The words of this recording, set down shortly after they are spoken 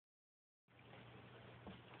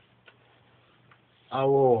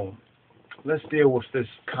will. Let's deal with this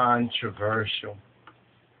controversial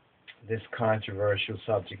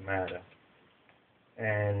subject matter,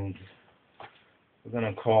 and we're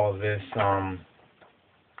gonna call this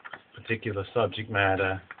particular subject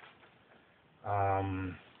matter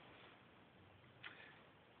um,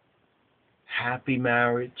 happy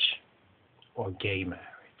marriage or gay marriage.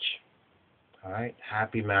 All right,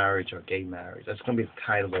 happy marriage or gay marriage. That's gonna be the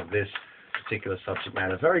title of this particular subject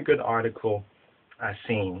matter. Very good article I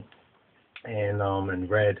seen and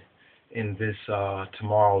read in this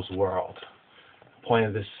Tomorrow's World.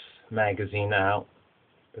 Pointed this magazine out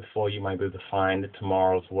before you might be able to find it,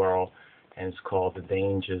 Tomorrow's World, and it's called The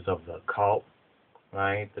Dangers of the Occult,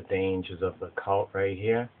 right? The Dangers of the Occult right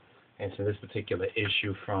here. And so this particular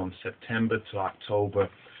issue from September to October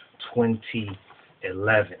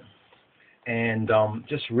 2011. And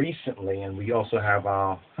just recently, and we also have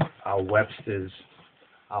our Webster's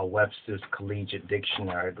Collegiate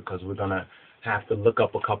Dictionary, because we're gonna have to look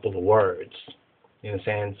up a couple of words, you know what I'm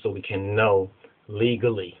saying, so we can know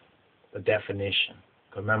legally the definition.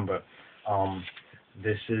 Remember,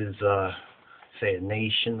 this is say a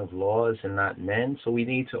nation of laws and not men, so we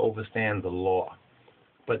need to understand the law.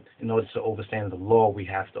 But in order to understand the law, we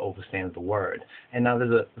have to understand the word. And now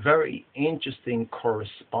there's a very interesting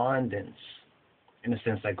correspondence, in a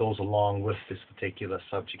sense, that goes along with this particular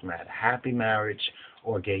subject matter: happy marriage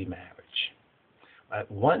or gay marriage. At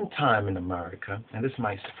one time in America, and this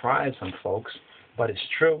might surprise some folks, but it's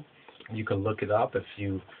true. You can look it up if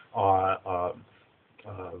you are a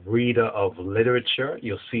reader of literature.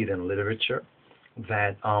 You'll see it in literature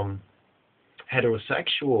that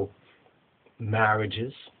heterosexual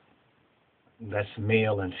marriages, that's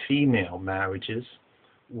male and female marriages,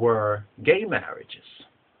 were gay marriages.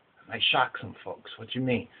 That might shock some folks. What do you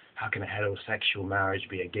mean? How can a heterosexual marriage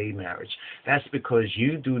be a gay marriage? That's because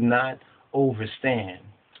you do not understand,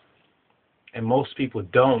 and most people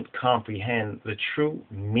don't comprehend the true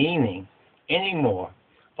meaning anymore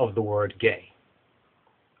of the word gay.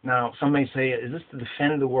 Now, some may say, is this to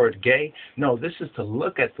defend the word gay? No, this is to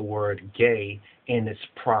look at the word gay in its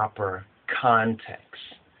proper context.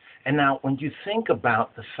 And now, when you think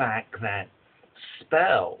about the fact that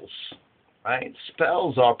spells, right?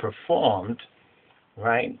 Spells are performed,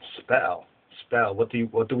 right? Spell. What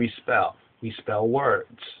do we spell? We spell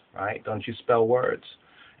words, right? Don't you spell words?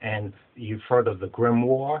 And you've heard of the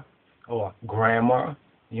grimoire or grammar.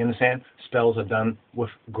 You understand? Spells are done with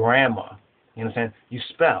grammar. You understand? You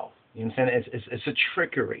spell. You understand? It's a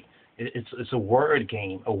trickery. It's a word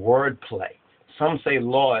game, a word play. Some say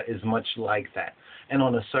law is much like that. And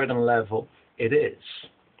on a certain level, it is.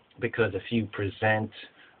 Because if you present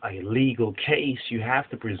a legal case, you have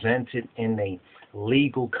to present it in a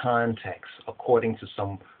legal context according to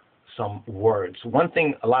some words. One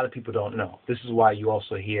thing a lot of people don't know, this is why you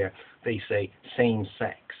also hear they say same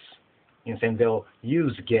sex. You know what I'm saying? They'll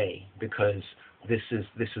use gay because this is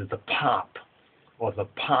the pop or the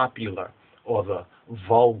popular or the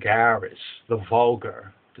vulgaris, the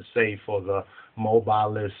vulgar, to say for the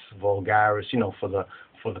mobilis vulgaris, for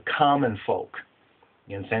the common folk.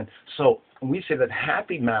 You know what I'm saying? So when we say that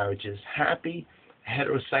happy marriages, happy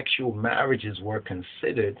heterosexual marriages were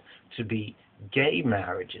considered to be gay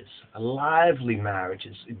marriages, lively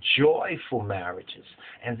marriages, joyful marriages.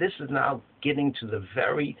 And this is now getting to the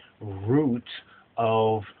very root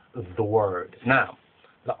of the word. Now,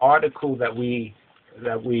 the article that we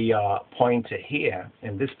point to here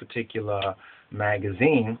in this particular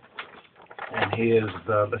magazine, and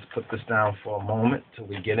let's put this down for a moment till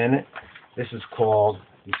we get in it. This is called,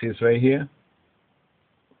 you see this right here?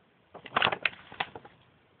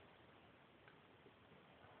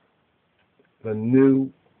 The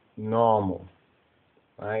New Normal,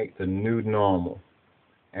 right? The New Normal.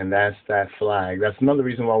 And that's that flag. That's another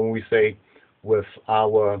reason why when we say with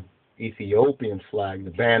our Ethiopian flag,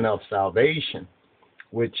 the banner of salvation,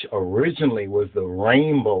 which originally was the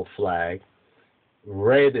rainbow flag,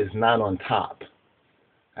 red is not on top.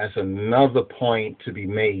 That's another point to be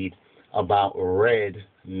made about red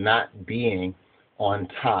not being on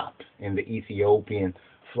top in the Ethiopian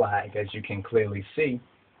flag. As you can clearly see,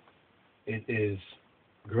 it is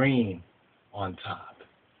green on top,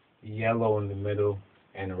 yellow in the middle,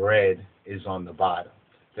 and red is on the bottom.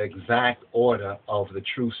 The exact order of the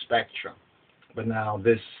true spectrum. But now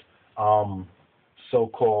this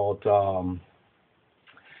so-called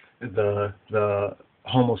the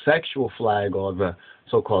homosexual flag, or the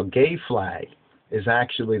so-called gay flag, is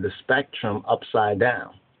actually the spectrum upside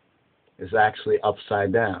down. It's actually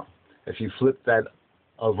upside down. If you flip that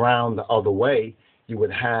around the other way, you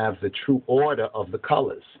would have the true order of the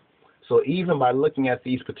colors. So even by looking at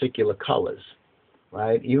these particular colors,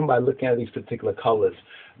 right? Even by looking at these particular colors,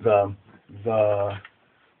 the the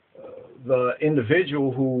the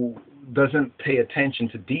individual who doesn't pay attention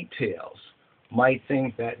to details might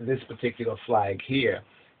think that this particular flag here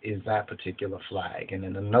is that particular flag, and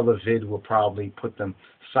in another vid we'll probably put them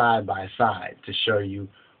side by side to show you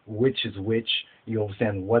which is which. You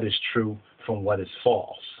understand what is true from what is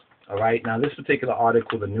false. All right. Now this particular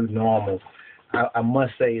article, The New Normal, I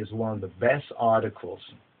must say is one of the best articles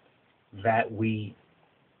that we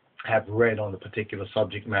have read on the particular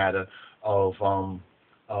subject matter of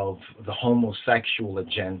the homosexual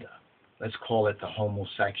agenda. Let's call it the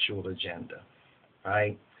homosexual agenda,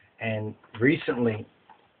 right? And recently,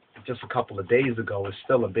 just a couple of days ago, it's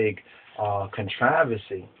still a big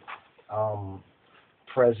controversy.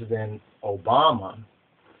 President Obama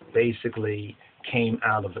basically came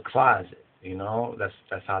out of the closet. You know,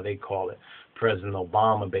 that's how they call it. President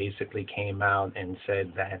Obama basically came out and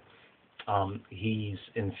said that he's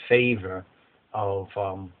in favor of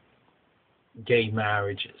gay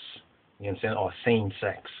marriages, you understand, or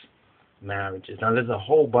same-sex marriages. Now, there's a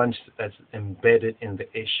whole bunch that's embedded in the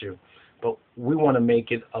issue, but we want to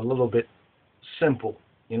make it a little bit simple.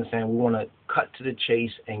 You understand? We want to cut to the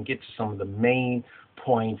chase and get to some of the main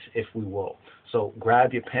points, if we will. So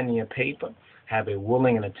grab your pen and your paper, have a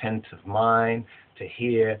willing and attentive mind to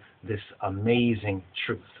hear this amazing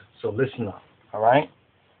truth. So listen up, all right?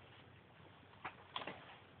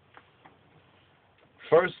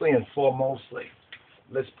 Firstly and foremostly,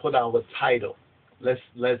 let's put our title. Let's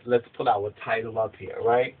put our title up here,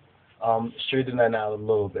 right? Straighten that out a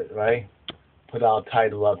little bit, right? Put our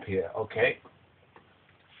title up here, okay?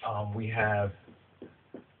 We have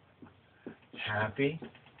happy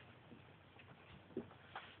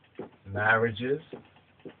marriages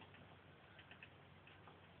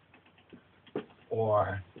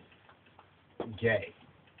or gay,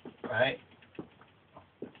 right?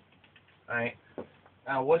 Right?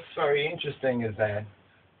 Now, what's very interesting is that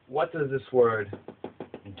what does this word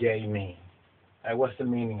gay mean? Right? What's the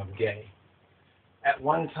meaning of gay? At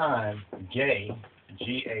one time, gay,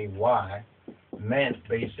 G-A-Y, meant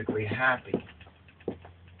basically happy.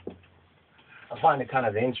 I find it kind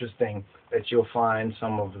of interesting that you'll find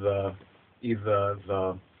some of either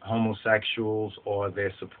the homosexuals or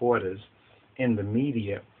their supporters in the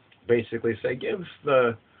media basically say, give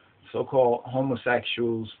the so-called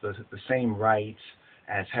homosexuals the same rights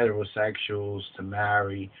as heterosexuals to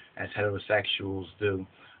marry as heterosexuals do.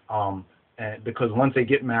 And because once they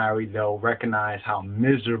get married, they'll recognize how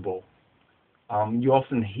miserable. You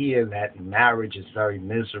often hear that marriage is very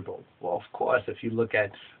miserable. Well, of course, if you look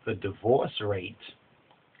at the divorce rate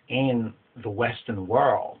in the Western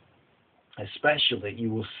world, especially, you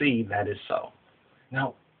will see that is so.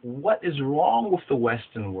 Now, what is wrong with the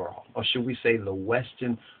Western world, or should we say the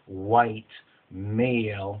Western white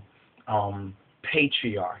male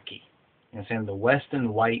patriarchy? And saying the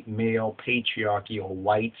Western white male patriarchy or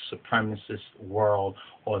white supremacist world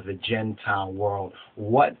or the Gentile world.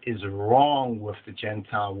 What is wrong with the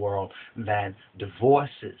Gentile world that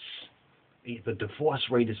divorces? The divorce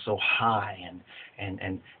rate is so high,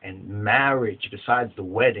 and marriage, besides the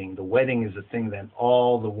wedding is the thing that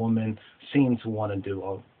all the women seem to want to do,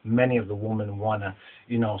 or many of the women want to,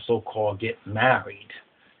 so-called get married.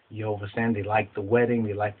 You understand? They like the wedding,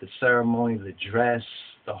 they like the ceremony, the dress,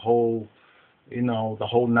 the whole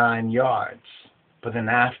 9 yards. But then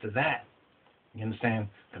after that, you understand,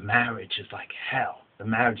 the marriage is like hell. The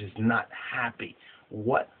marriage is not happy.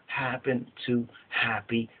 What happened to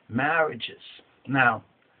happy marriages? Now,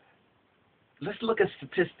 let's look at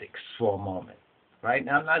statistics for a moment, right?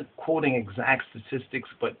 Now, I'm not quoting exact statistics,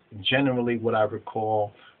 but generally what I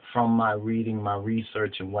recall from my reading, my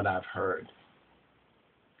research, and what I've heard,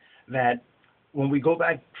 that when we go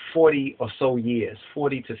back 40 or so years,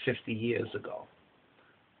 40 to 50 years ago,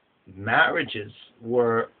 marriages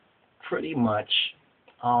were pretty much,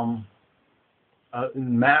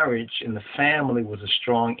 marriage in the family was a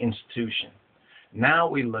strong institution. Now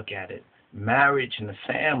we look at it, marriage in the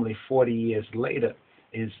family 40 years later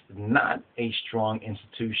is not a strong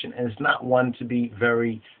institution, and it's not one to be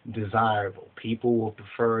very desirable. People will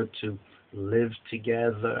prefer to live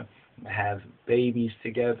together, have babies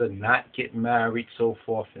together, not get married, so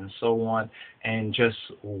forth and so on, and just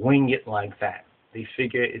wing it like that. They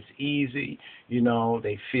figure it's easy,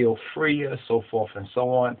 they feel freer, so forth and so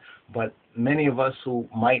on. But many of us who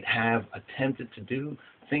might have attempted to do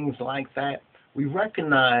things like that, we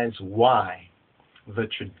recognize why the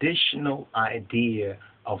traditional idea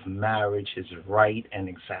of marriage is right and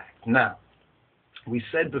exact. Now, we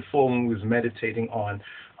said before when we was meditating on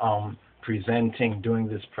doing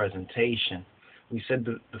this presentation, we said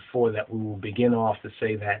before that we will begin off to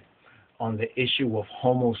say that on the issue of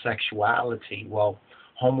homosexuality, well,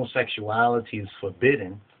 homosexuality is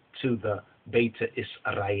forbidden to the Beta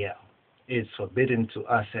Israel. It's forbidden to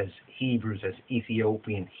us as Hebrews, as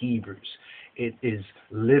Ethiopian Hebrews. It is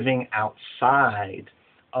living outside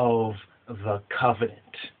of the covenant.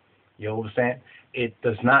 You understand? It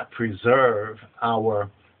does not preserve our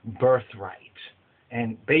birthright.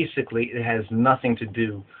 And basically, it has nothing to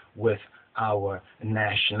do with our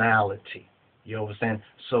nationality. You understand?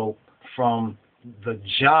 So from the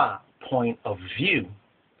Jah point of view,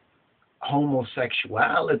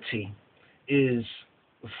 homosexuality is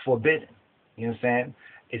forbidden. You understand?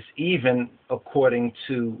 It's even according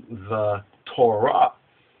to the Torah,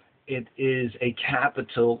 it is a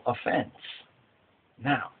capital offense.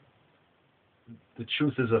 Now, the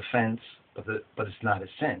truth is offense, but it's not a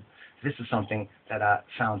sin. This is something that I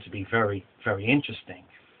found to be very, very interesting.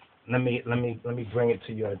 Let me bring it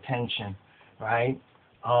to your attention, right?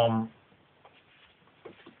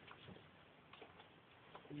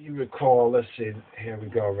 You recall, let's see, here we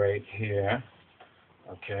go right here.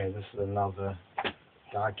 Okay, this is another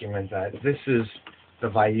document that, this is the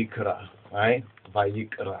Vayikra, right?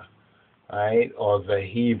 Vayikra, right? Or the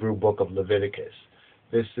Hebrew book of Leviticus.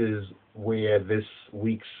 This is where this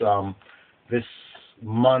week's, this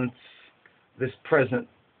month, this present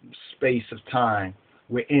space of time,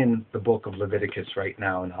 we're in the book of Leviticus right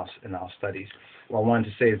now in our studies. What I wanted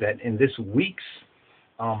to say is that in this week's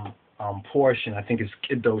portion, I think it's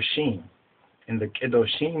Kedoshim. In the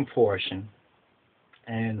Kedoshim portion,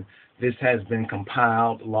 and this has been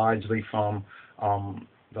compiled largely from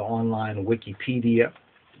the online Wikipedia,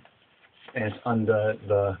 and it's under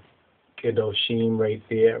the Kedoshim right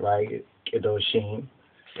there, right? Kedoshim,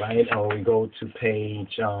 right? And we go to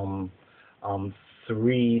page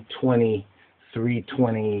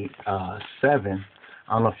 327.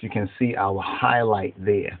 I don't know if you can see our highlight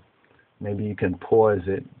there. Maybe you can pause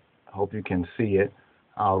it. I hope you can see it.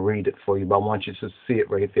 I'll read it for you, but I want you to see it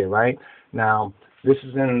right there, right? Now, this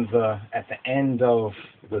is at the end of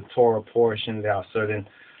the Torah portion. There are certain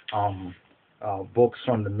books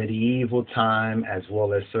from the medieval time, as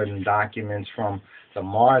well as certain documents from the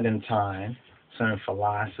modern time. Certain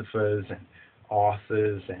philosophers and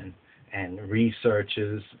authors and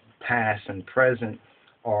researchers, past and present,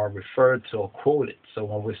 are referred to or quoted. So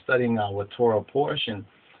when we're studying our Torah portion,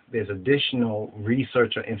 there's additional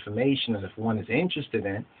research or information that if one is interested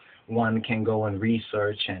in, one can go and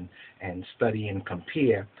research and study and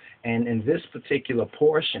compare. And in this particular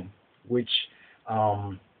portion, which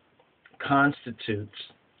constitutes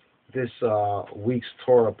this week's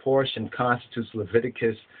Torah portion, constitutes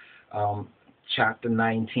Leviticus chapter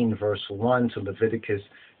 19, verse 1 to Leviticus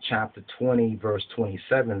chapter 20, verse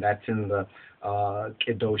 27. That's in the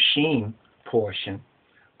Kedoshim portion,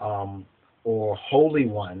 or holy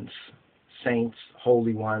ones, saints,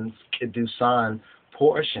 holy ones, Kedusan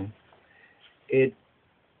portion. It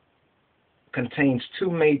contains two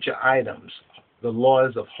major items: the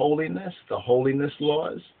laws of holiness, the holiness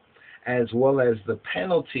laws, as well as the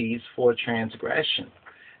penalties for transgression.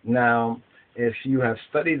 Now, if you have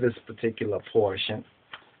studied this particular portion,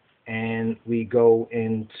 and we go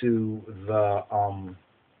into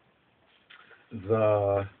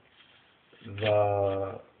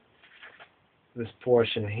this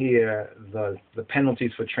portion here, the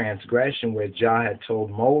penalties for transgression, where Jah had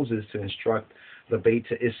told Moses to instruct the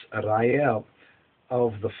Beta Israel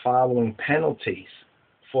of the following penalties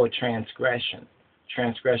for transgression.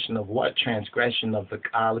 Transgression of what? Transgression of the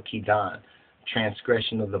Kal Kidan,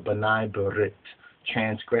 transgression of the B'nai Berit,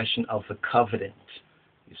 transgression of the covenant.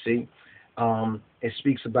 You see, it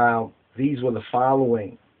speaks about these were the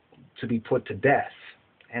following to be put to death,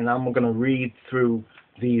 and I'm going to read through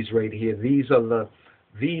these right here. These are the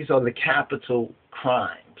capital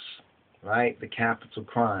crimes, right? The capital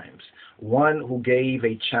crimes. One who gave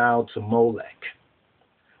a child to Molech,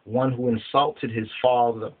 one who insulted his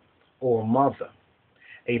father or mother,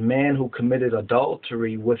 a man who committed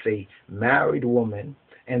adultery with a married woman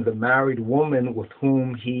and the married woman with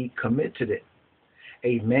whom he committed it,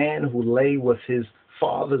 a man who lay with his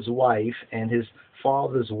father's wife and his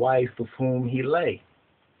father's wife with whom he lay,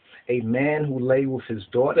 a man who lay with his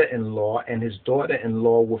daughter-in-law and his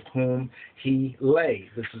daughter-in-law with whom he lay.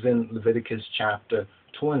 This is in Leviticus chapter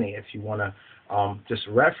 20, if you want to just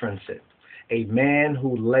reference it. A man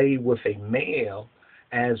who lay with a male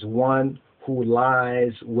as one who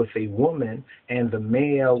lies with a woman and the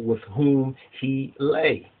male with whom he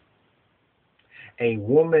lay. A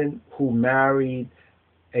man who married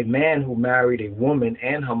a woman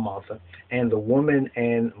and her mother, and the woman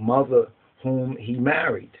and mother whom he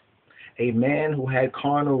married. a man who had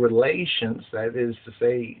carnal relations, that is to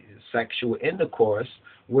say sexual intercourse,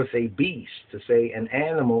 with a beast, to say an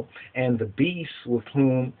animal, and the beast with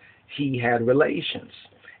whom he had relations.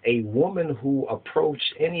 A woman who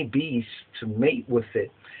approached any beast to mate with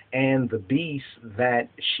it, and the beast that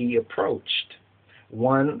she approached.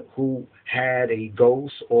 One who had a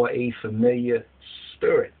ghost or a familiar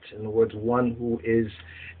spirit. In other words, one who is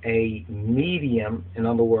a medium, in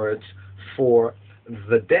other words, for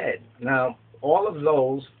the dead. Now, all of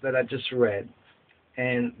those that I just read,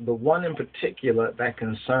 and the one in particular that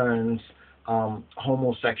concerns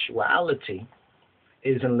homosexuality,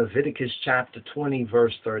 is in Leviticus chapter 20,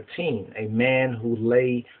 verse 13. A man who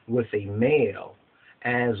lay with a male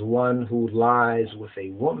as one who lies with a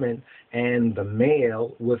woman, and the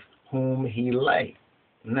male with whom he lay.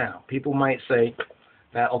 Now, people might say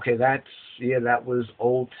that, okay, that was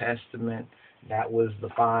Old Testament, that was the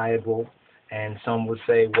Bible, and some would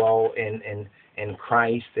say, well, in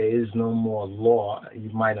Christ there is no more law. You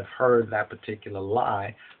might have heard that particular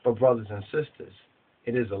lie, but brothers and sisters,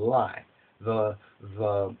 it is a lie. The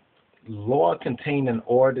law contained in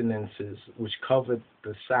ordinances which covered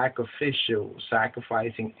the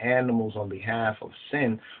sacrificing animals on behalf of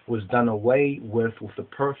sin was done away with the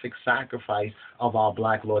perfect sacrifice of our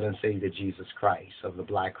black Lord and Savior Jesus Christ, of the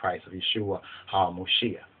black Christ, of Yeshua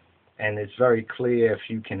HaMashiach. And it's very clear, if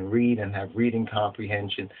you can read and have reading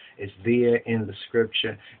comprehension, it's there in the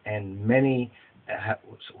scripture, and many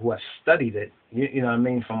who have studied it, you know what I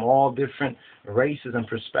mean, from all different races and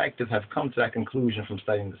perspectives have come to that conclusion from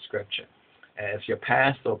studying the scripture. If your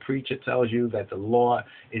pastor or preacher tells you that the law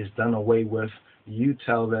is done away with, you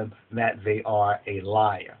tell them that they are a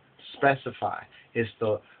liar. Specify. It's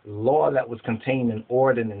the law that was contained in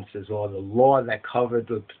ordinances, or the law that covered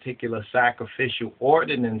the particular sacrificial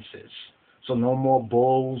ordinances. So no more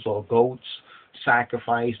bulls or goats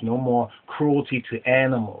sacrifice, no more cruelty to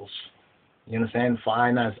animals. You understand? For I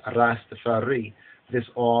as RASTAFARI, this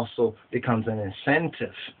also becomes an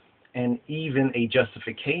incentive and even a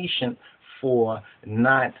justification for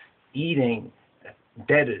not eating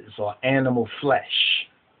debtors or animal flesh.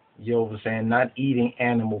 You understand? Not eating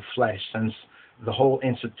animal flesh, since the whole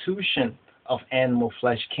institution of animal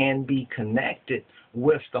flesh can be connected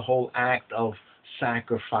with the whole act of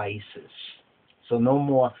sacrifices. So no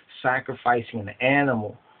more sacrificing an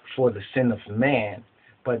animal for the sin of man,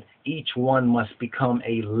 but each one must become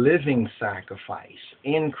a living sacrifice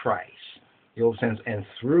in Christ, you know what I'm saying, and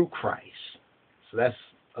through Christ. So that's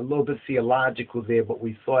a little bit theological there, but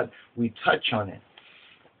we thought we'd touch on it,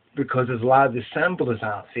 because there's a lot of dissemblers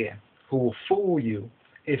out there who will fool you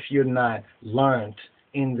if you're not learned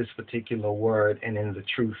in this particular word and in the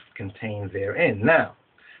truth contained therein. Now,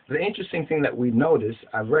 the interesting thing that we notice,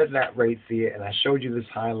 I read that right there, and I showed you this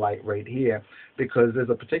highlight right here, because there's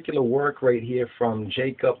a particular work right here from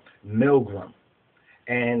Jacob Milgram.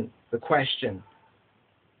 And the question,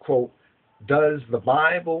 quote, does the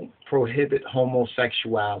Bible prohibit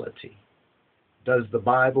homosexuality? Does the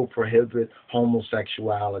Bible prohibit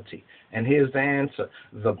homosexuality? And here's the answer.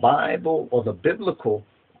 The Bible, or the biblical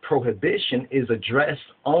prohibition, is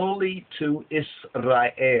addressed only to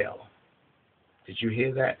Israel. Did you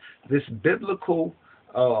hear that? This biblical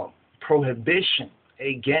prohibition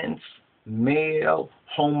against male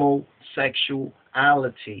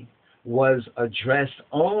homosexuality was addressed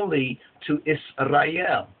only to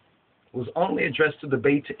Israel. It was only addressed to the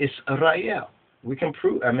Beit Israel. We can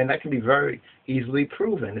prove, I mean, that can be very easily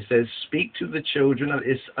proven. It says, speak to the children of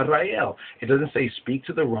Israel. It doesn't say speak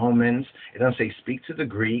to the Romans. It doesn't say speak to the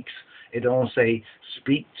Greeks. It don't say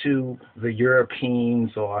speak to the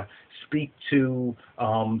Europeans or speak to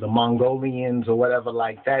the Mongolians or whatever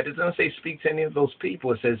like that. It doesn't say speak to any of those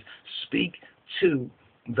people. It says speak to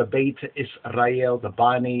the Beit Israel, the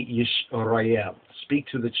Bani Yisrael. Speak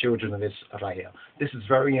to the children of Israel. This is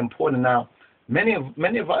very important. Now, many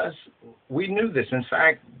of us, we knew this. In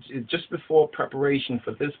fact, just before preparation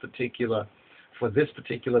for this particular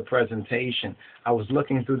presentation, I was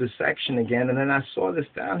looking through the section again, and then I saw this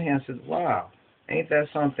down here and said, wow, ain't that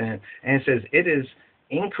something? And it says, it is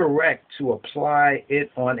incorrect to apply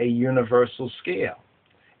it on a universal scale.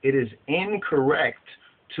 It is incorrect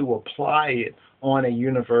to apply it on a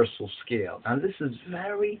universal scale. Now, this is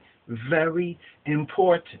very, very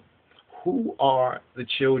important. Who are the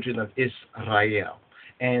children of Israel?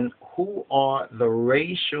 And who are the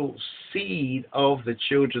racial seed of the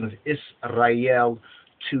children of Israel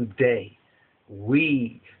today?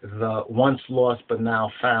 We, the once lost but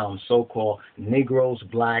now found so-called Negroes,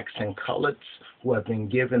 blacks, and coloreds, who have been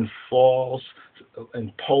given false,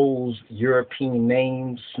 imposed European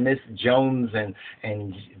names, Smith, Jones,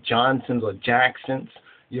 and Johnsons or Jacksons,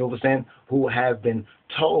 you understand, who have been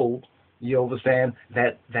told, you understand,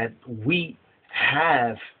 that we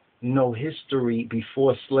have no history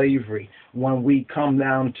before slavery. When we come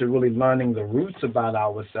down to really learning the roots about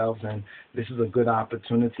ourselves, and this is a good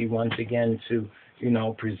opportunity once again to,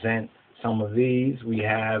 present some of these. We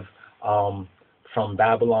have From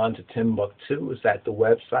Babylon to Timbuktu. It's at the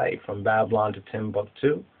website, From Babylon to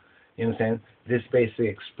Timbuktu. You understand? This basically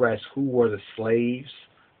expressed who were the slaves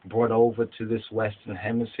brought over to this Western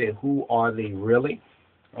Hemisphere. Who are they really?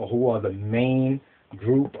 Or who are the main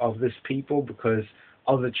group of this people? Because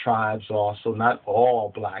other tribes also, not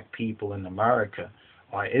all black people in America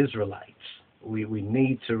are Israelites. We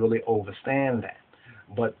need to really understand that.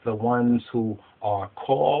 But the ones who are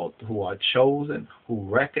called, who are chosen, who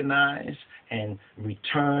recognize and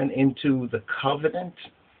return into the covenant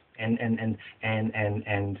and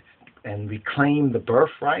reclaim the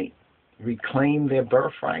birthright, reclaim their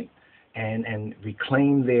birthright, and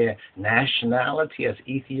reclaim their nationality as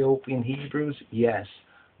Ethiopian Hebrews, yes,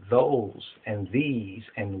 those and these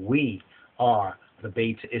and we are the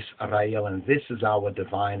Beta Israel, and this is our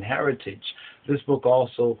divine heritage. This book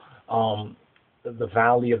also, The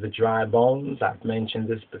Valley of the Dry Bones, I've mentioned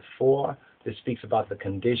this before. This speaks about the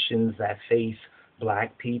conditions that face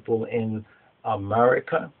black people in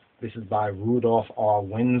America. This is by Rudolph R.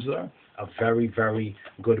 Windsor, a very, very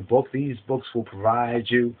good book. These books will provide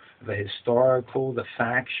you the historical, the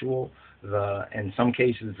factual, in some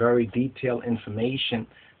cases, very detailed information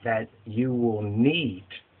that you will need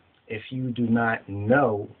if you do not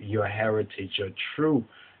know your heritage, your true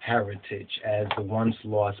heritage, as the once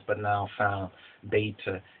lost but now found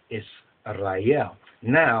Beta Israel.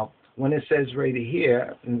 Now, when it says right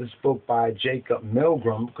here in this book by Jacob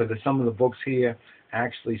Milgram, because some of the books here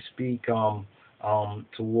actually speak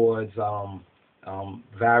towards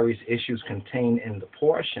various issues contained in the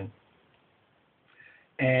portion,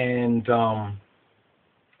 and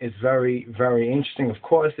it's very, very interesting. Of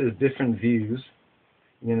course, there's different views.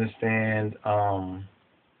 You understand?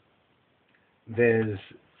 There's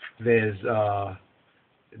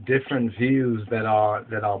different views that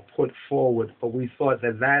are put forward, but we thought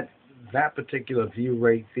that particular view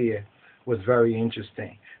right there was very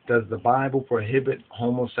interesting. Does the Bible prohibit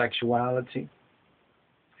homosexuality?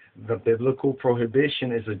 The biblical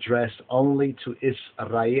prohibition is addressed only to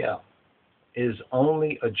Israel. Is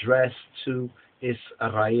only addressed to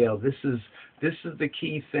Israel. This is the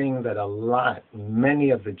key thing that many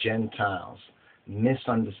of the Gentiles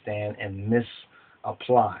misunderstand and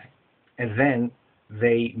misapply. And then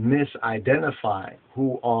they misidentify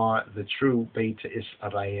who are the true Beta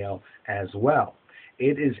Israel as well.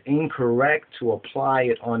 It is incorrect to apply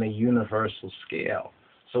it on a universal scale.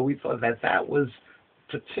 So we thought that was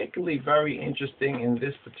particularly very interesting in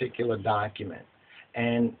this particular document.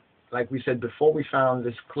 And like we said before, we found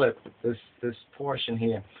this clip, this portion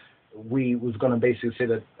here, we was going to basically say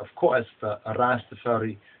that, of course, the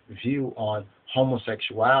Rastafari view on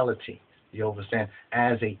homosexuality, you understand,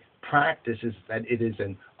 as a practice is that it is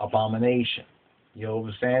an abomination, you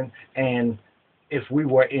understand? And if we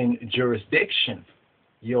were in jurisdiction,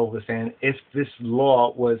 you understand, if this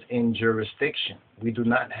law was in jurisdiction, we do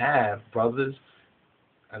not have, brothers,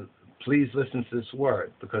 please listen to this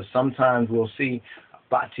word, because sometimes we'll see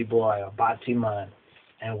Bati boy or Bati man,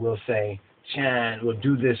 and we'll say, Chan, we'll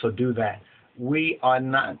do this or do that. We are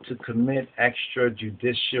not to commit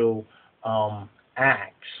extrajudicial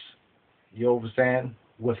acts, you understand,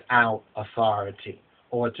 without authority,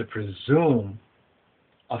 or to presume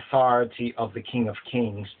authority of the King of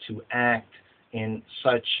Kings to act in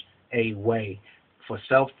such a way. For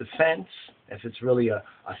self-defense, if it's really a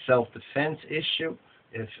self-defense issue,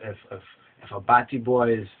 if a Bati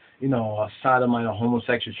boy is, a sodomite or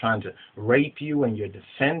homosexual trying to rape you and you're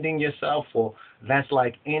defending yourself, well, that's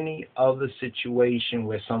like any other situation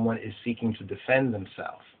where someone is seeking to defend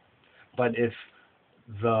themselves. But if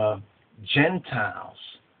the Gentiles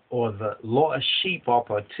or the lost sheep are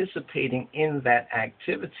participating in that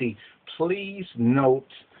activity, please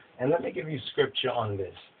note, and let me give you scripture on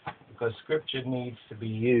this, because scripture needs to be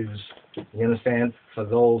used, you understand, for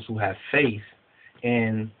those who have faith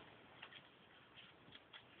in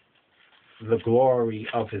the glory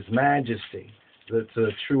of His Majesty,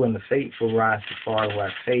 the true and the faithful Rastafari who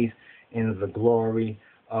have faith in the glory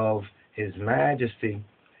of His Majesty.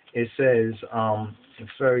 It says,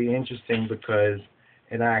 it's very interesting because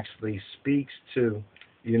it actually speaks to,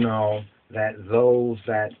 that those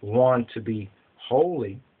that want to be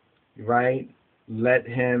holy, right, let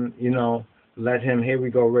him, here we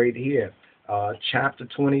go right here, chapter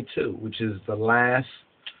 22, which is the last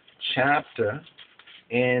chapter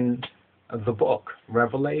in the book,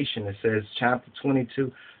 Revelation. It says, chapter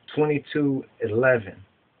 22:11.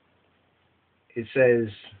 It says,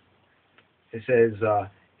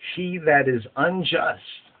 he that is unjust,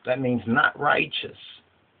 that means not righteous,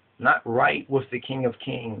 not right with the King of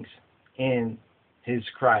Kings in his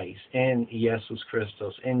Christ, in Jesus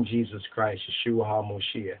Christos, in Jesus Christ, Yeshua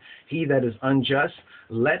HaMoshiach. He that is unjust,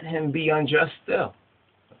 let him be unjust still.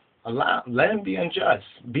 Let him be unjust.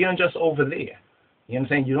 Be unjust over there. You know what I'm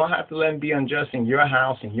saying? You don't have to let him be unjust in your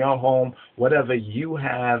house, in your home, whatever you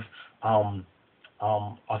have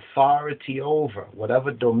authority over,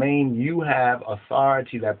 whatever domain you have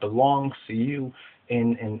authority that belongs to you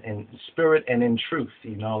in spirit and in truth.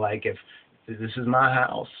 You know, like if this is my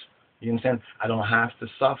house, you understand, I don't have to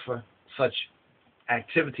suffer such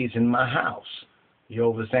activities in my house. You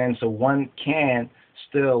understand? So one can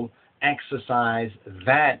still exercise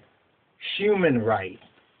that human right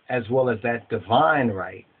as well as that divine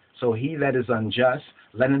right. So he that is unjust,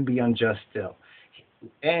 let him be unjust still.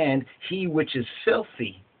 And he which is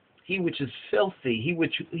filthy, he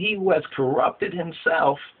who has corrupted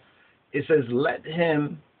himself, it says, let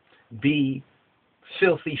him be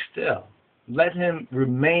filthy still. Let him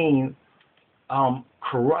remain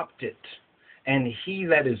corrupted. And he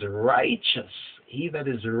that is righteous, he that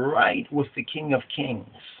is right with the King of Kings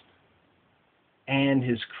and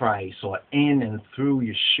his Christ, or in and through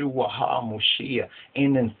Yeshua HaMoshiach,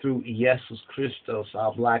 in and through Jesus Christos,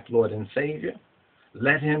 our black Lord and Savior,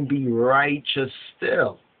 let him be righteous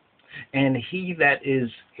still. And he that is,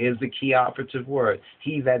 here's the key operative word,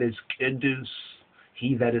 he that is Kiddush,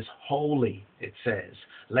 he that is holy, it says,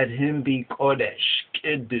 let him be Kodesh,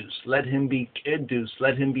 Kiddush, let him be Kiddush,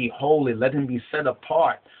 let him be holy, let him be set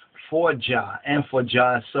apart for Jah and for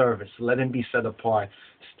Jah's service. Let him be set apart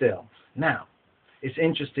still. Now, it's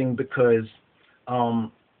interesting because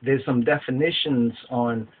there's some definitions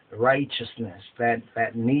on righteousness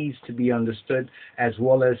that needs to be understood, as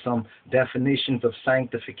well as some definitions of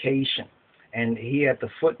sanctification. And here at the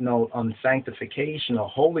footnote on sanctification or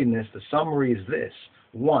holiness, the summary is this.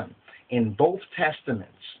 1, in both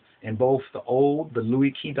testaments, in both the Old, the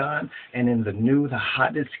Louis Kidon, and in the New, the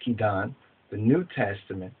Hadith Kidon, the New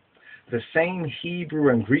Testament, the same Hebrew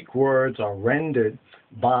and Greek words are rendered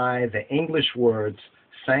by the English words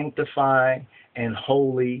sanctify and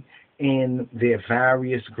holy in their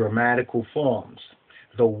various grammatical forms.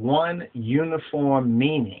 The one uniform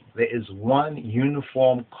meaning, there is one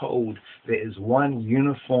uniform code, there is one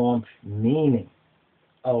uniform meaning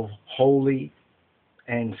of holy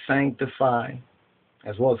and sanctify,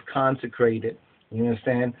 as well as consecrated, you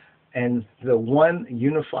understand? And the one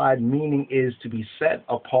unified meaning is to be set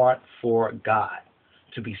apart for God,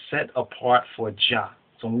 to be set apart for Jah.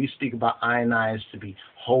 So when we speak about I and I, is to be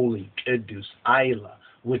holy, Kiddush, Ayla,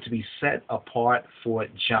 we're to be set apart for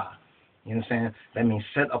Jah. You understand? That means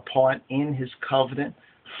set apart in his covenant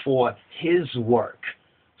for his work.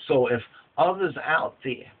 So if others out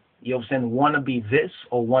there, you understand, want to be this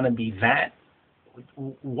or want to be that,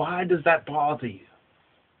 why does that bother you?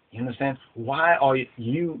 You understand? Why are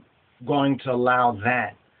you going to allow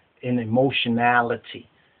that in emotionality?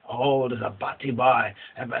 Oh, there's a bati bai.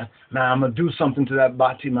 Man, I'm going to do something to that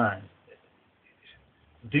bati man.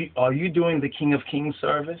 Are you doing the King of Kings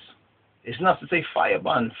service? It's enough to say fire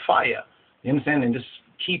bun, fire. You understand? And just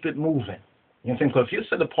keep it moving. You understand? Because if you're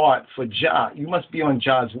set apart for Jah, you must be on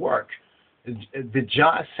Jah's work. Did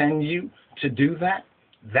Jah send you to do that?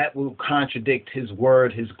 That will contradict his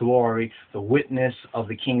word, his glory, the witness of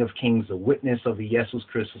the King of Kings, the witness of the Jesus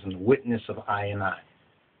Christus, and the witness of I and I.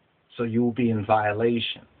 So you will be in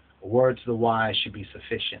violation. A word to the wise should be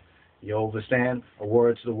sufficient. You understand? A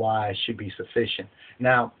word to the wise should be sufficient.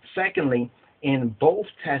 Now, secondly, in both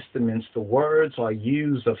testaments, the words are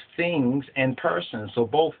used of things and persons. So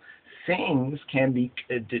both things can be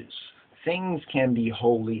Kiddush, things can be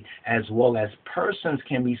holy, as well as persons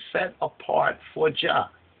can be set apart for Jah,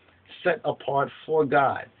 set apart for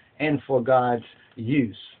God and for God's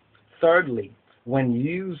use. Thirdly, when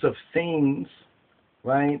used of things,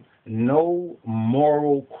 right, no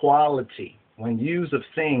moral quality. When used of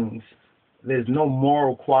things, there's no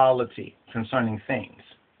moral quality concerning things.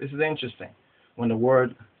 This is interesting. When the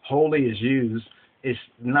word holy is used, it's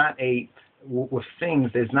not with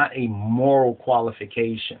things, there's not a moral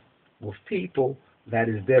qualification. With people, that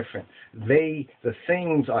is different. The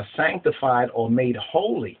things are sanctified or made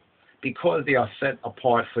holy because they are set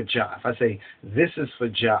apart for Jah. If I say, this is for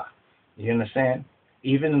Jah, you understand?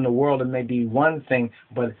 Even in the world, it may be one thing,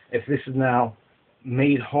 but if this is now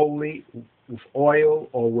made holy with oil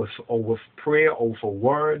or with prayer or with a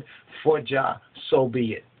word for Jah, so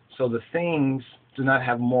be it. So the things do not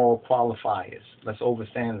have moral qualifiers. Let's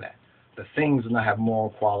understand that. The things do not have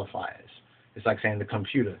moral qualifiers. It's like saying the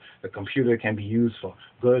computer. The computer can be used for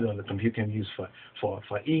good, or the computer can be used for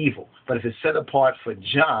evil. But if it's set apart for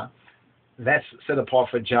Jah, that's set apart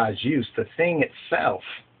for Jah's use. The thing itself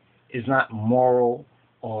is not moral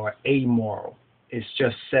or amoral. It's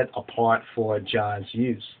just set apart for Jah's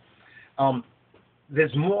use.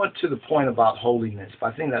 There's more to the point about holiness,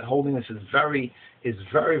 but I think that holiness is very,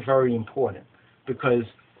 very important, because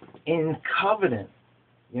in covenant,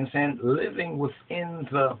 you understand, living within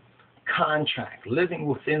the contract, living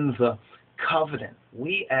within the covenant,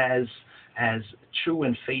 we as true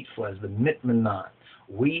and faithful, as the Mitmanot,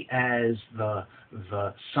 we as the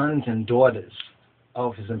sons and daughters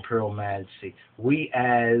of His Imperial Majesty, we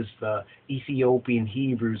as the Ethiopian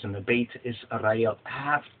Hebrews and the Beit Israel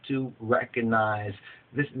have to recognize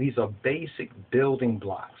this. These are basic building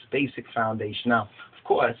blocks, basic foundation. Now, of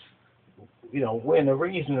course, we're in a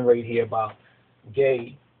reason right here about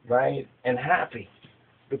gay, right, and happy,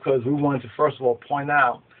 because we want to first of all point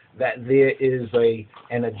out that there is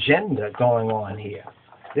an agenda going on here.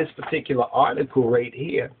 This particular article right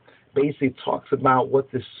here basically talks about what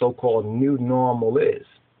this so-called new normal is.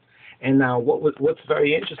 And now what's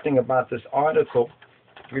very interesting about this article,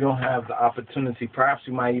 if we don't have the opportunity, perhaps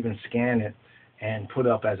we might even scan it and put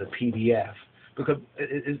it up as a PDF, because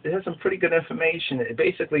it has some pretty good information. It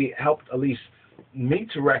basically helped at least me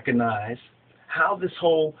to recognize how this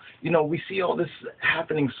whole, we see all this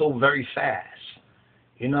happening so very fast.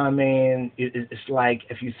 You know what I mean? It's like,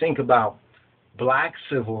 if you think about black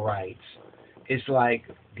civil rights, it's like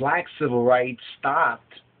black civil rights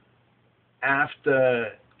stopped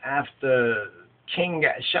after King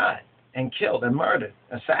got shot and killed and murdered,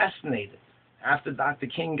 assassinated. After Dr.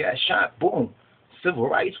 King got shot, boom, civil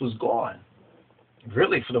rights was gone.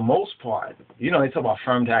 Really, for the most part. They talk about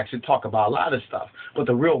firm tax, they talk about a lot of stuff, but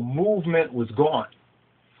the real movement was gone.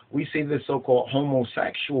 We see this so-called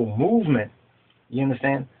homosexual movement, you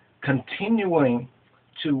understand, continuing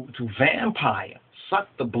to vampire, suck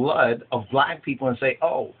the blood of black people and say,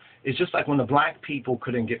 oh, it's just like when the black people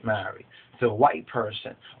couldn't get married to a white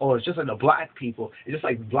person. Oh, it's just like the black people, it's just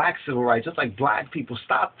like black civil rights, just like black people,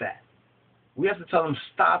 stop that. We have to tell them,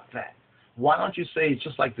 stop that. Why don't you say it's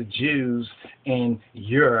just like the Jews in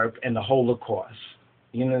Europe and the Holocaust?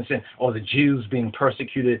 You know what I'm saying? Or the Jews being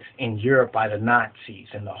persecuted in Europe by the Nazis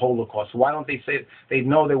and the Holocaust. Why don't they say they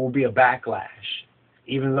know there will be a backlash,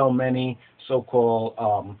 even though many so-called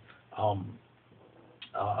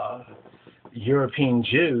European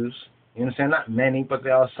Jews, you understand, not many, but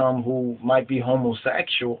there are some who might be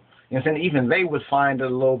homosexual, you understand, even they would find it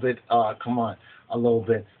a little bit,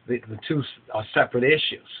 the two are separate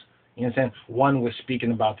issues. You understand? One was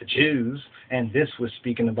speaking about the Jews, and this was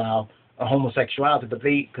speaking about homosexuality, but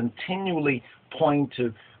they continually point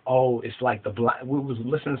to, oh, it's like the black. We was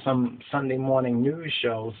listening to some Sunday morning news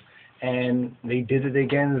shows, and they did it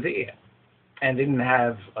again there, and they didn't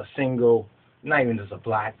have a single, not even just a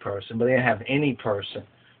black person, but they didn't have any person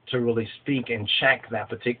to really speak and check that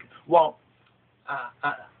particular. Well,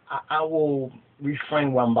 I will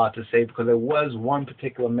refrain what I'm about to say, because there was one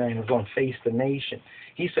particular man who was on Face the Nation.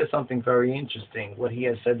 He said something very interesting. What he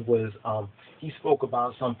had said was, he spoke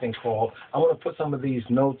about something called, I want to put some of these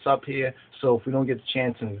notes up here, so if we don't get the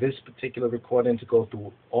chance in this particular recording to go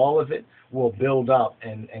through all of it, we'll build up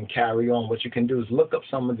and carry on. What you can do is look up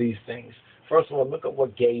some of these things. First of all, look up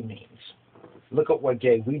what gay means. Look up what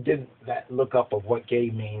gay, we did that look up of what gay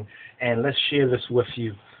means, and let's share this with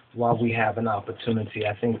you while we have an opportunity.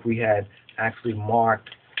 I think we had actually marked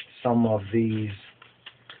some of these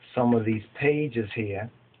pages here,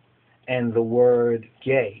 and the word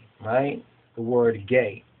gay, right? The word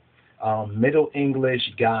gay. Middle English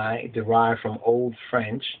guy, derived from Old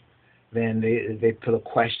French. Then they put a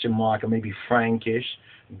question mark, or maybe Frankish.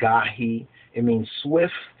 Gahi. It means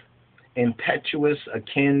swift, impetuous,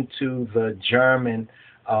 akin to the German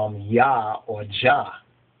ja or ja.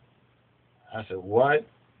 I said, what?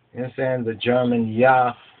 You understand? The German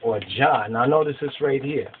ja or ja. Now notice this right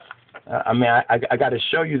here. I got to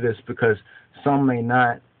show you this, because some may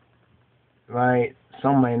not, right?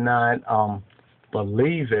 Some may not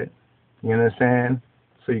believe it. You understand?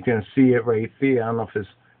 So you can see it right there. I don't know if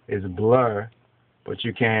it's blur, but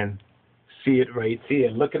you can see it right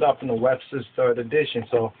there. Look it up in the Webster's Third Edition.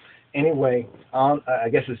 So anyway, I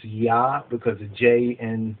guess it's ja, because the J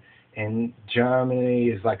in Germany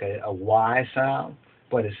is like a Y sound,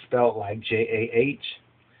 but it's spelled like J-A-H.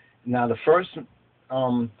 Now the first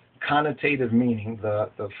connotative meaning,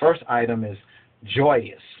 the first item is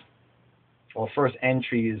joyous, or first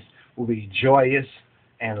entry will be joyous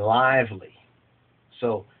and lively.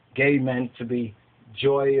 So gay meant to be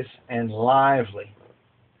joyous and lively.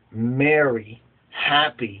 merry,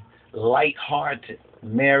 happy, light-hearted.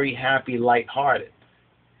 Merry, happy, light-hearted.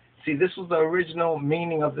 See, this was the original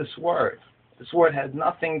meaning of this word. This word had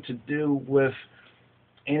nothing to do with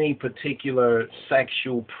any particular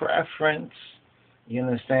sexual preference, you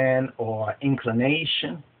understand, or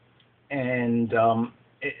inclination. And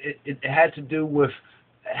it had to do with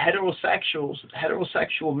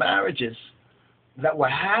heterosexual marriages that were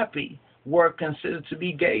happy were considered to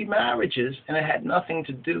be gay marriages, and it had nothing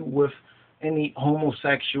to do with any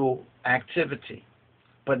homosexual activity.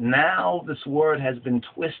 But now this word has been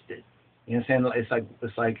twisted. You understand?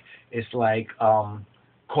 It's like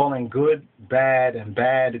calling good bad and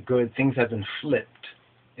bad good. Things have been flipped.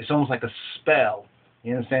 It's almost like a spell.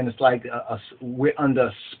 You understand? It's like we're under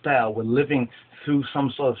a spell. We're living through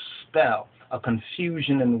some sort of spell, a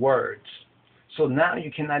confusion in words. So now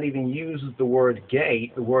you cannot even use the word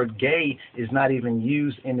gay. The word gay is not even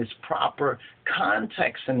used in its proper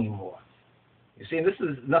context anymore. You see, this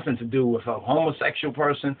is nothing to do with a homosexual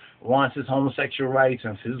person wants his homosexual rights,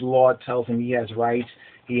 and if his law tells him he has rights,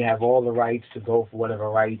 he has all the rights to go for whatever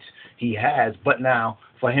rights he has. But now,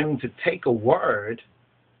 for him to take a word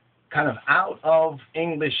kind of out of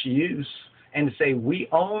English use and to say, we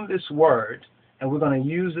own this word, and we're going to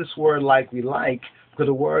use this word like we like, because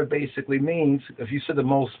the word basically means, if you say to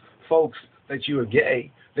most folks that you're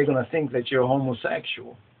gay, they're going to think that you're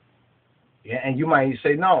homosexual. Yeah, and you might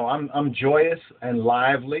say, no, I'm joyous and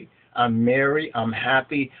lively, I'm merry, I'm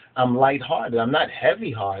happy, I'm lighthearted. I'm not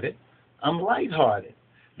heavy-hearted, I'm lighthearted.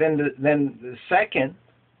 Then the second,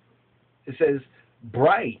 it says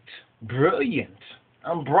bright, brilliant.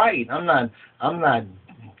 I'm bright. I'm not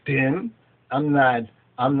dim. I'm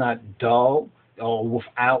not dull or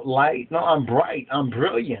without light. No, I'm bright. I'm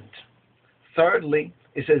brilliant. Thirdly,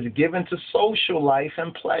 it says given to social life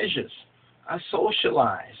and pleasures. I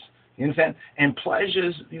socialize. You understand? And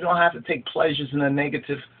pleasures, you don't have to take pleasures in a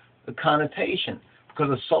negative connotation, because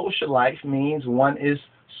a social life means one is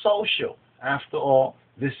social. After all,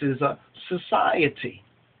 this is a society,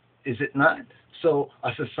 is it not? So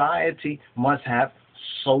a society must have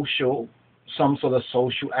some sort of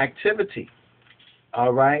social activity.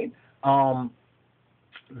 All right?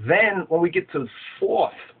 Then when we get to the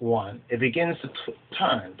fourth one, it begins to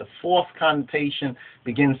turn. The fourth connotation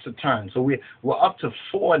begins to turn. So we're up to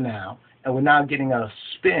four now, and we're now getting a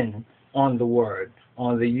spin on the word,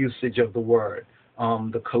 on the usage of the word,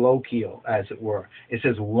 the colloquial, as it were. It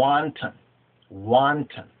says wanton,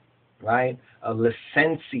 right?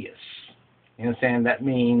 Licentious. You understand? That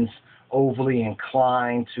means overly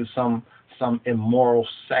inclined to some immoral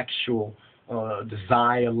sexual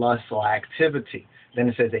desire, lust, or activity. Then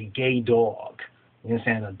it says a gay dog. You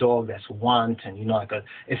understand? A dog that's wanton.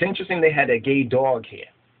 It's interesting they had a gay dog here.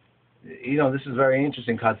 This is very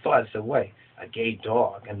interesting, because I thought, I said, wait, a gay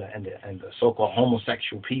dog, and the so-called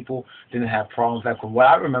homosexual people didn't have problems. Like what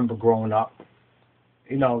I remember growing up,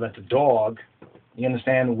 that the dog, you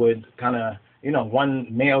understand, would kind of, one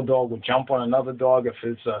male dog would jump on another dog if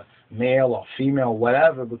it's a male or female,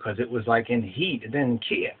 whatever, because it was like in heat. It didn't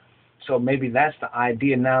care. So maybe that's the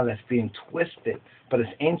idea now that's being twisted. But it's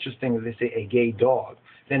interesting that they say a gay dog.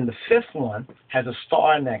 Then the fifth one has a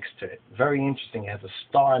star next to it. Very interesting. It has a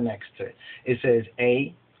star next to it. It says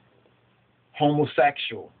A,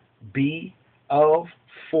 homosexual. B, of,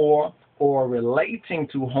 for, or relating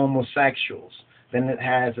to homosexuals. Then it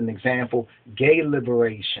has an example, gay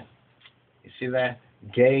liberation. You see that?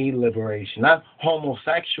 Gay liberation. Not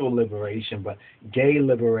homosexual liberation, but gay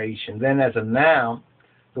liberation. Then as a noun,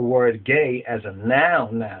 the word gay as a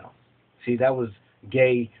noun now. See, that was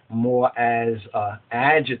gay more as an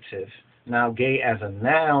adjective. Now gay as a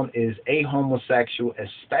noun is a homosexual,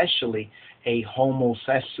 especially a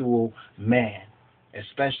homosexual man.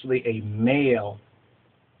 Especially a male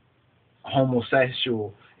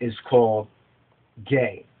homosexual is called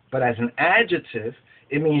gay. But as an adjective,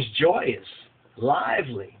 it means joyous,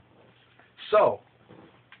 lively. So,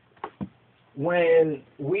 when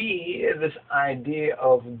we hear this idea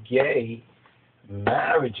of gay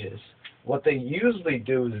marriages, what they usually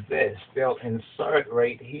do is this. They'll insert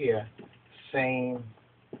right here, same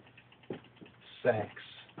sex.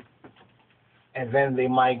 And then they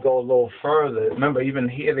might go a little further. Remember, even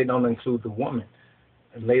here they don't include the woman.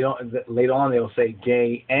 Later on they'll say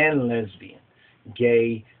gay and lesbian.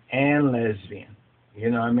 Gay and lesbian. You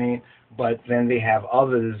know what I mean? But then they have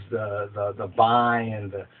others, the bi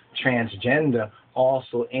and the transgender,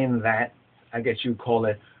 also in that, I guess you'd call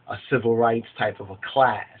it a civil rights type of a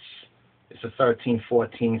class. It's a 13th,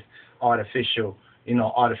 14th artificial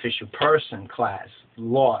person class,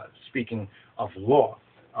 law, speaking of law.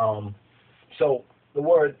 So the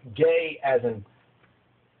word gay as in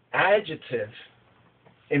Adjective,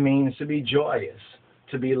 it means to be joyous,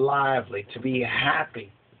 to be lively, to be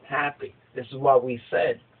happy. Happy. This is why we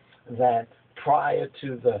said that prior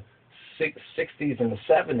to the 60s and the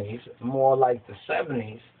 70s, more like the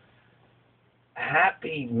 70s,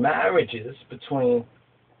 happy marriages between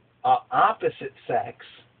opposite sex,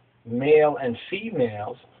 male and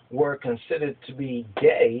females, were considered to be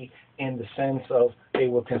gay in the sense of they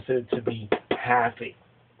were considered to be happy.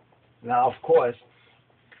 Now, of course,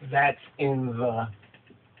 that's in the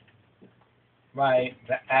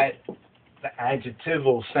the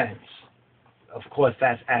adjectival sense. Of course,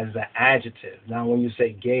 that's as the adjective. Now, when you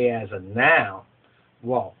say gay as a noun,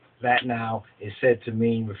 well, that now is said to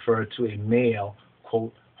mean refer to a male,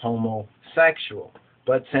 quote, homosexual.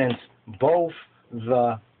 But since both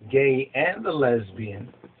the gay and the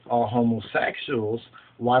lesbian are homosexuals,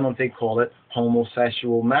 why don't they call it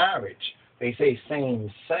homosexual marriage? They say same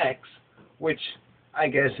sex, which I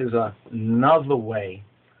guess is another way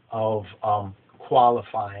of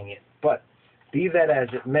qualifying it. But be that as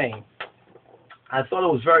it may, I thought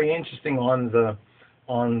it was very interesting on the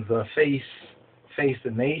Face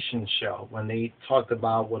the Nation show when they talked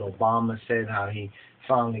about what Obama said, how he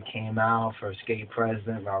finally came out, first gay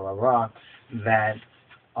president, that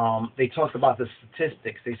they talked about the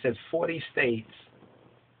statistics. They said 40 states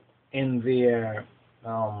in their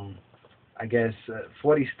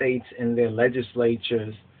 40 states in their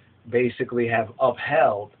legislatures basically have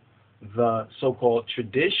upheld the so-called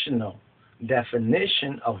traditional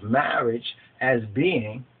definition of marriage as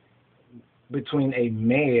being between a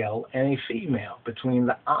male and a female, between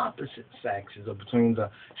the opposite sexes or between the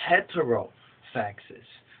hetero sexes.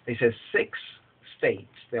 They said 6 states.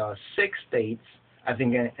 There are 6 states, I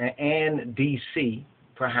think, and D.C.,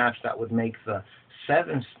 perhaps that would make the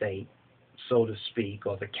 7th state, so to speak,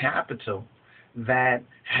 or the capital, that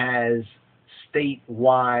has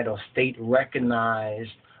statewide or state-recognized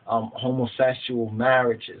homosexual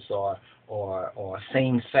marriages or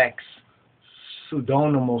same-sex,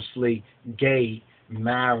 pseudonymously gay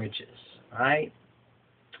marriages, right?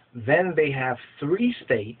 Then they have 3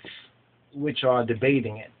 states which are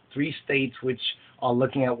debating it. 3 states which are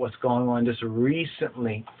looking at what's going on. Just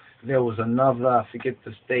recently, there was another, I forget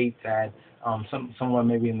the state, that somewhere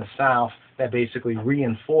maybe in the South, that basically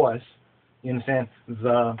reinforced, you understand,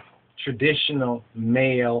 the traditional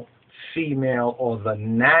male, female, or the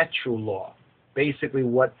natural law. Basically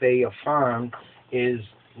what they affirmed is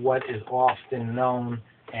what is often known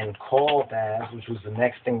and called as, which was the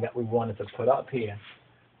next thing that we wanted to put up here.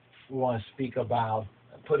 We want to speak about,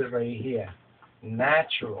 put it right here,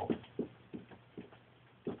 natural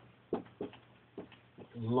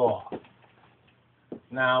law.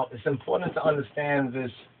 Now, it's important to understand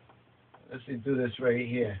this. Let's do this right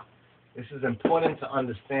here. This is important to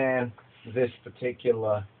understand this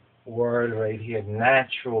particular word right here,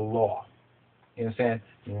 natural law. You understand?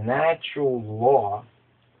 Natural law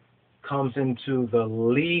comes into the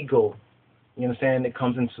legal, you understand? It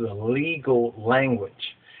comes into the legal language.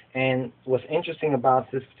 And what's interesting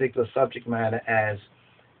about this particular subject matter, as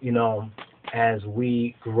you know, as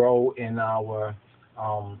we grow in our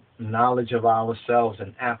knowledge of ourselves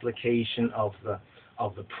and application of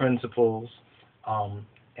the principles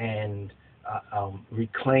and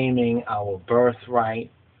reclaiming our birthright,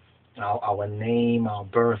 our name, our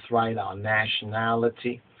birthright, our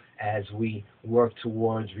nationality, as we work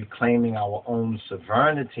towards reclaiming our own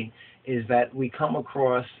sovereignty, is that we come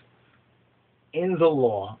across in the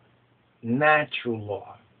law natural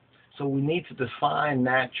law. So we need to define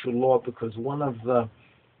natural law, because one of the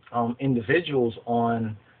individuals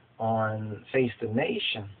on Face the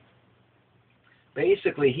Nation,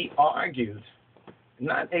 basically he argued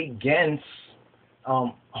not against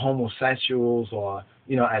homosexuals or,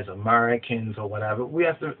 you know, as Americans or whatever. We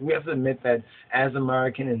have to admit that as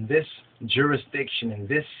American in this jurisdiction, in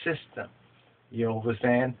this system, you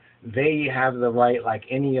understand, they have the right, like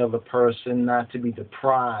any other person, not to be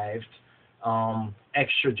deprived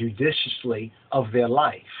extrajudiciously of their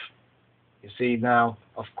life. You see, now,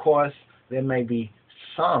 of course, there may be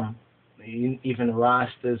some, even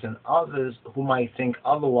Rastas and others, who might think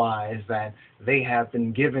otherwise, that they have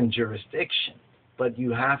been given jurisdiction. But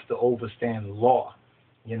you have to understand law.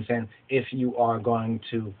 You understand? If you are going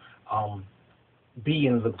to be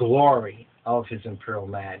in the glory of His Imperial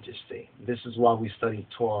Majesty. This is why we study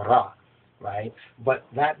Torah, right? But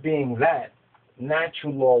that being that,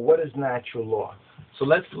 natural law, what is natural law? So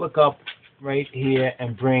let's look up right here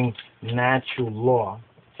and bring natural law.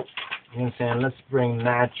 You understand? Let's bring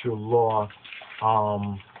natural law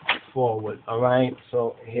forward, all right?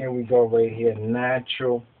 So here we go right here,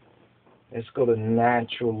 natural. Let's go to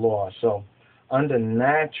natural law. So under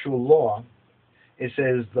natural law, it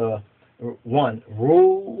says the one,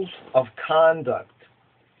 rules of conduct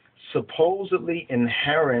supposedly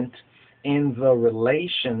inherent in the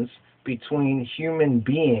relations between human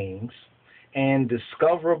beings and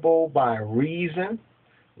discoverable by reason,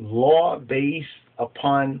 law based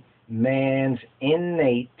upon man's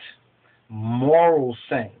innate moral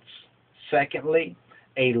sense. Secondly,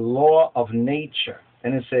 a law of nature.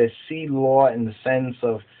 And it says, see law in the sense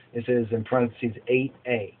of, it says in parentheses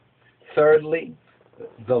 8a. Thirdly,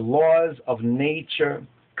 the laws of nature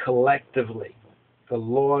collectively. The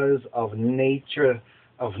laws of nature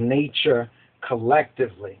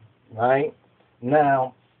collectively, right?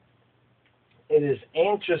 Now, it is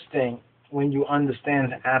interesting when you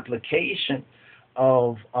understand the application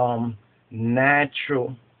of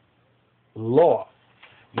natural law,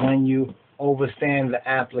 when you understand the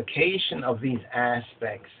application of these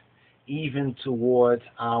aspects, even towards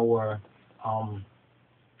our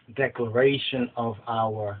declaration of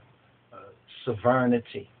our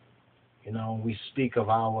sovereignty. You know, we speak of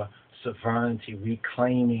our sovereignty,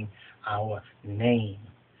 reclaiming our name,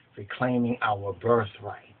 reclaiming our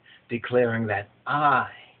birthright, declaring that I,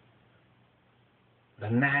 the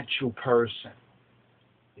natural person,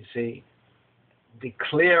 you see,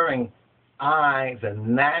 declaring I, the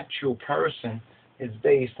natural person, is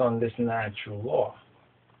based on this natural law.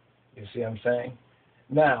 You see what I'm saying?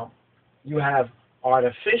 Now, you have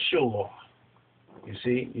artificial law. You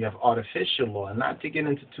see, you have artificial law. And not to get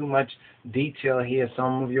into too much detail here,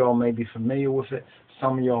 some of y'all may be familiar with it,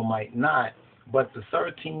 some of y'all might not, but the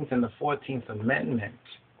 13th and the 14th Amendment,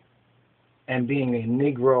 and being a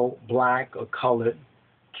Negro, black, or colored,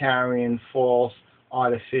 carrying false,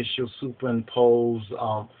 artificial, superimposed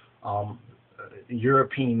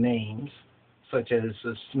European names, such as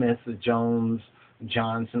Smith, Jones,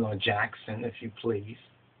 Johnson, or Jackson, if you please.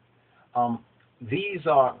 These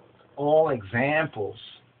are all examples,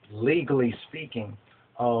 legally speaking,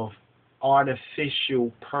 of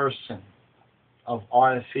artificial person, of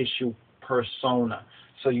artificial persona.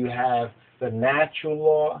 So you have the natural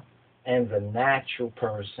law and the natural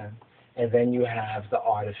person, and then you have the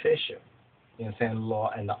artificial. You understand, the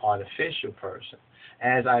law and the artificial person.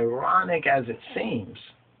 As ironic as it seems,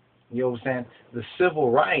 you understand, the civil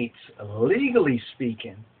rights, legally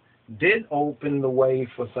speaking, did open the way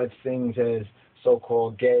for such things as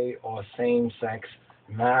so-called gay or same-sex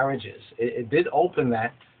marriages. It did open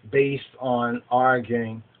that based on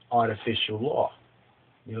arguing artificial law.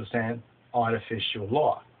 You understand? Artificial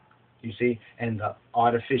law. You see? And the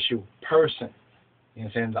artificial person. You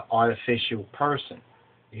understand? The artificial person.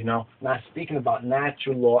 You know? Not speaking about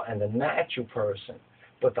natural law and the natural person,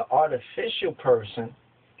 but the artificial person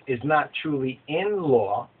is not truly in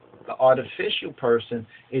law. The artificial person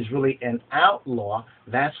is really an outlaw.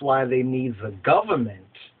 That's why they need the government,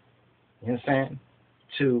 you understand,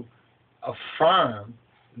 to affirm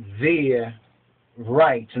their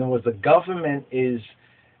rights. In other words, the government is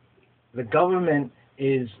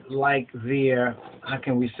like their, how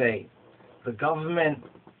can we say, the government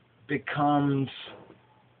becomes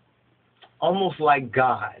almost like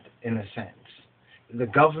God in a sense. The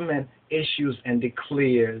government issues and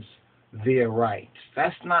declares their rights.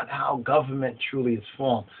 That's not how government truly is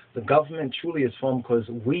formed. The government truly is formed because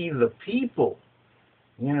we, the people,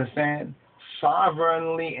 you understand,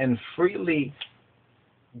 sovereignly and freely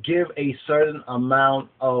give a certain amount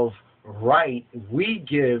of right. We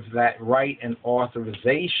give that right and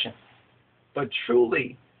authorization. But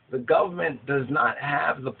truly, the government does not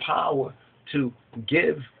have the power to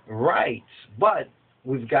give rights. But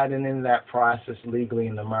we've gotten in that process legally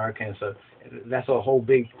in America, and so that's a whole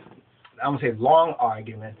big, I won't say long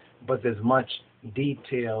argument, but there's much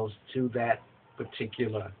details to that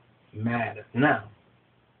particular matter. Now,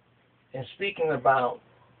 in speaking about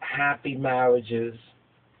happy marriages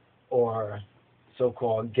or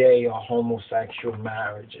so-called gay or homosexual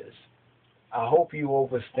marriages, I hope you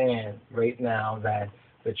understand right now that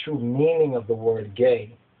the true meaning of the word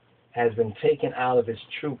gay has been taken out of its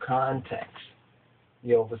true context.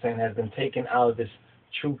 You understand? Has been taken out of its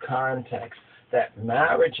true context, that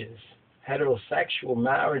marriages, heterosexual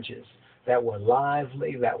marriages that were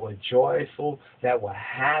lively, that were joyful, that were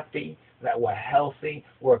happy, that were healthy,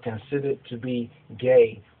 were considered to be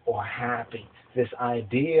gay or happy. This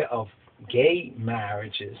idea of gay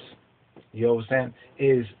marriages, you understand,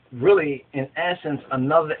 is really, in essence,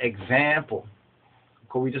 another example.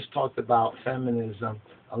 Because we just talked about feminism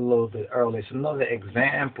a little bit earlier. It's another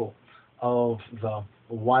example of the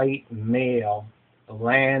white male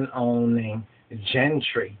land-owning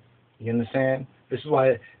gentry. You understand? This is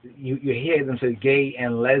why you hear them say gay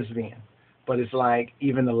and lesbian. but it's like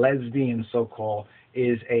even the lesbian, so-called,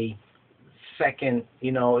 is a second,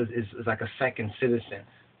 is like a second citizen.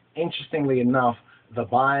 Interestingly enough, the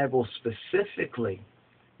Bible specifically,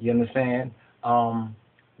 you understand,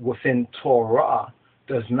 within Torah,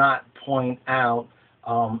 does not point out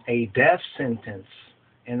a death sentence,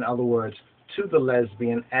 in other words, to the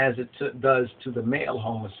lesbian as it does to the male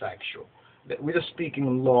homosexual. We're just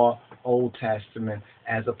speaking law, Old Testament,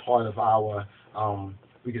 as a part of our,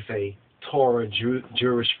 we could say, Torah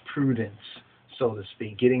jurisprudence, so to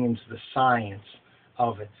speak, getting into the science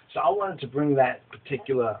of it. So I wanted to bring that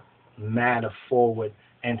particular matter forward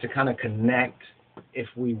and to kind of connect, if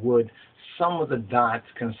we would, some of the dots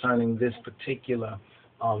concerning this particular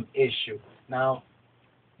issue. Now,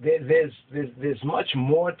 there's much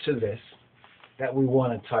more to this that we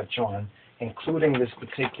want to touch on, including this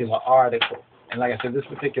particular article. And like I said, this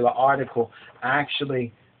particular article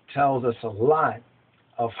actually tells us a lot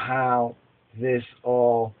of how this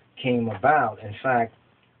all came about. In fact,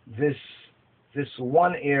 this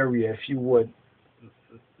one area, if you would,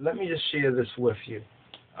 let me just share this with you.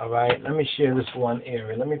 All right, let me share this one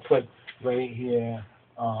area. Let me put right here,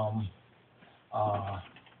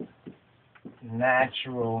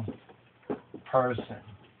 natural person.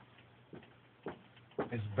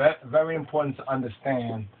 It's very important to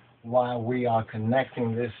understand why we are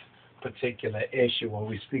connecting this particular issue when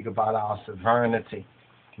we speak about our sovereignty,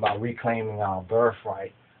 about reclaiming our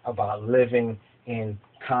birthright, about living in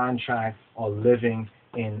contract or living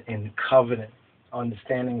in covenant,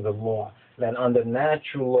 understanding the law, that under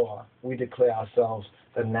natural law, we declare ourselves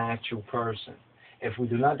the natural person. If we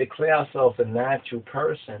do not declare ourselves the natural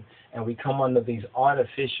person and we come under these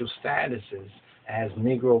artificial statuses as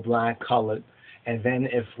Negro, black, colored, and then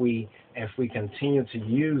if we continue to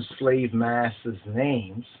use slave masters'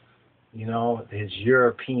 names, his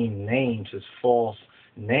European names, his false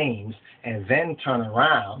names, and then turn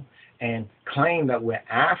around and claim that we're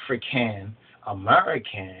African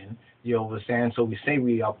American, you understand? So we say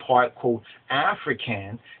we are part, quote,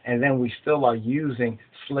 African, and then we still are using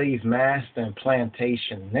slave master and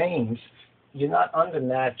plantation names. You're not under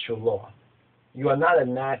natural law. You are not a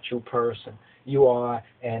natural person. You are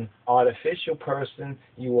an artificial person.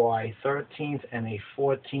 You are a 13th and a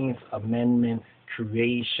 14th Amendment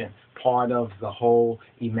creation, part of the whole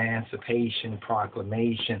Emancipation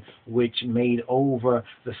Proclamation, which made over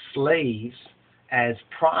the slaves as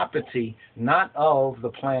property not of the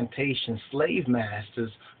plantation slave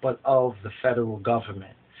masters, but of the federal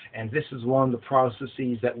government. And this is one of the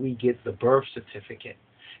processes that we get the birth certificate.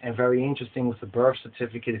 And very interesting with the birth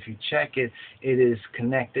certificate, if you check it, it is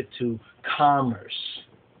connected to commerce.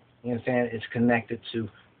 You understand? It's connected to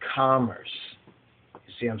commerce.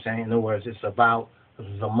 You see what I'm saying? In other words, it's about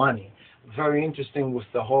the money. Very interesting with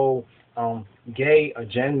the whole gay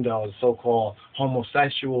agenda, or so-called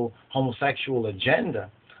homosexual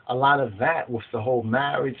agenda. A lot of that with the whole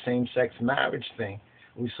marriage, same-sex marriage thing.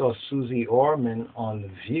 We saw Susie Orman on The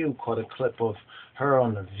View, caught a clip of her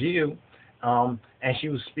on The View, and she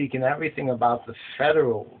was speaking everything about the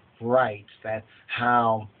federal rights, that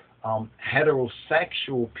how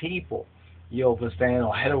heterosexual people, you understand,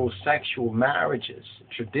 or heterosexual marriages,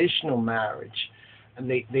 traditional marriage, and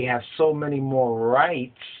they have so many more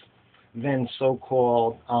rights than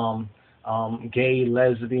so-called gay,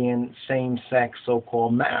 lesbian, same-sex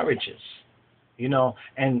so-called marriages,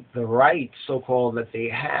 and the rights so-called that they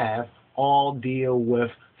have all deal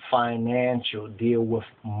with financial, deal with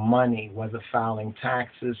money, whether filing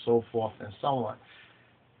taxes, so forth and so on.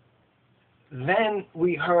 Then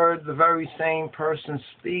we heard the very same person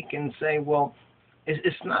speak and say, well,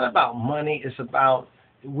 it's not about money, it's about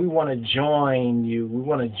we want to join you, we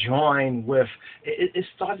want to join with, it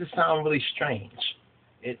started to sound really strange.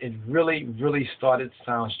 It really, really started to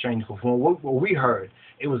sound strange. Because what we heard,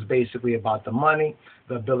 it was basically about the money,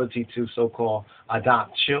 the ability to so-called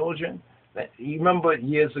adopt children. You remember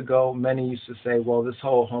years ago, many used to say, well, this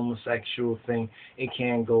whole homosexual thing, it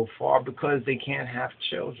can't go far because they can't have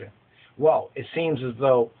children. Well, it seems as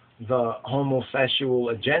though the homosexual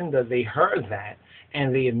agenda, they heard that,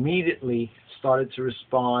 and they immediately started to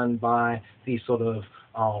respond by these sort of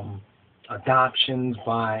adoptions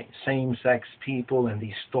by same-sex people and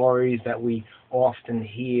these stories that we often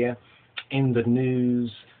hear in the news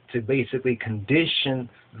to basically condition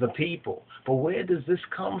the people. But where does this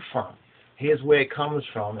come from? Here's where it comes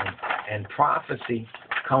from, and prophecy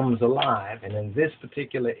comes alive. And in this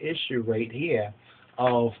particular issue right here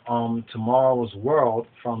of Tomorrow's World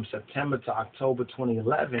from September to October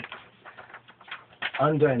 2011,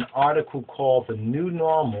 under an article called The New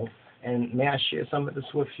Normal, and may I share some of this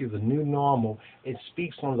with you? The New Normal, it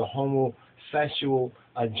speaks on the homosexual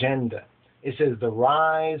agenda. It says the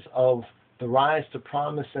rise to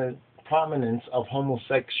prominence of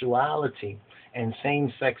homosexuality and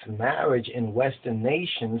same-sex marriage in Western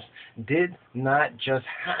nations did not just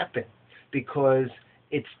happen because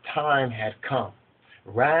its time had come.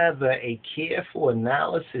 Rather, a careful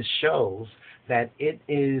analysis shows that it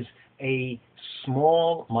is a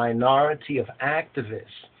small minority of activists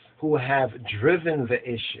who have driven the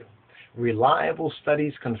issue. Reliable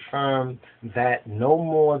studies confirm that no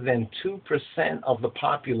more than 2% of the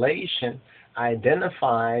population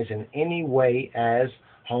identifies in any way as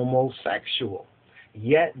homosexual.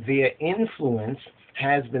 Yet their influence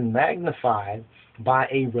has been magnified by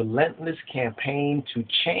a relentless campaign to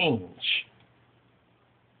change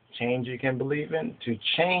you can believe in, to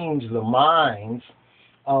change the minds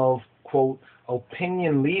of, quote,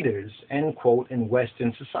 opinion leaders, end quote, in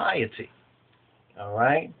Western society. All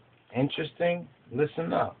right? Interesting?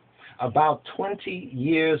 Listen up. About 20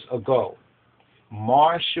 years ago,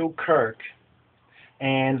 Marshall Kirk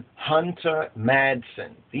and Hunter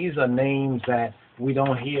Madsen, these are names that we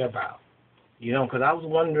don't hear about, because I was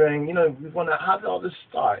wondering, we wonder, how did all this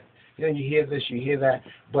start? You hear this, you hear that,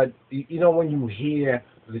 but, when you hear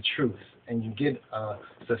the truth and you get a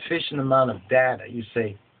sufficient amount of data, you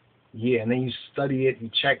say, yeah, and then you study it, you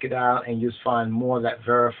check it out, and you just find more that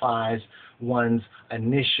verifies one's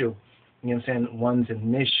initial, one's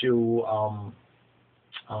initial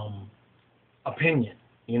opinion,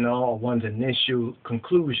 or one's initial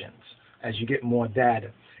conclusions as you get more data.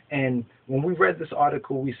 And when we read this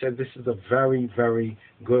article, we said this is a very, very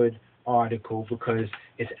good article because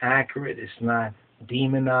it's accurate, it's not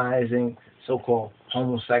demonizing so-called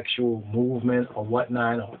homosexual movement or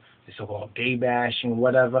whatnot, or the so-called gay bashing,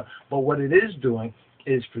 whatever. But what it is doing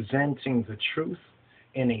is presenting the truth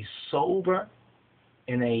in a sober,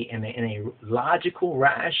 in a logical,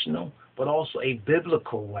 rational, but also a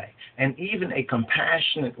biblical way, and even a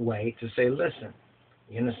compassionate way to say, listen,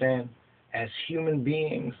 you understand? As human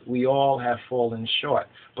beings, we all have fallen short.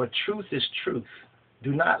 But truth is truth.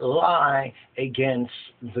 Do not lie against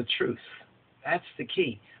the truth. That's the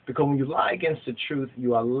key. Because when you lie against the truth,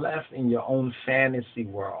 you are left in your own fantasy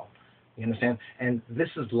world. You understand? And this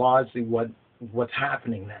is largely what's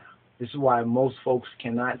happening now. This is why most folks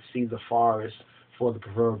cannot see the forest for the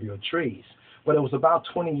proverbial trees. But it was about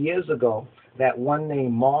 20 years ago that one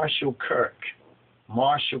named Marshall Kirk,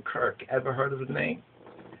 ever heard of the name?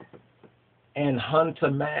 And Hunter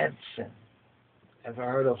Madsen. Ever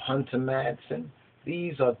heard of Hunter Madsen?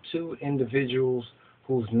 These are two individuals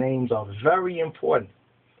whose names are very important.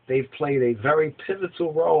 They've played a very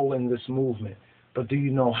pivotal role in this movement. But do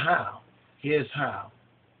you know how? Here's how.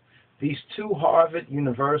 These two Harvard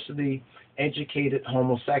University educated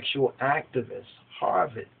homosexual activists,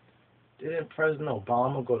 Harvard. Didn't President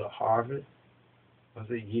Obama go to Harvard? Was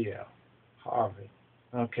it Yale? Harvard.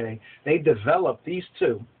 Okay. They developed, these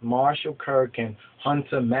two, Marshall Kirk and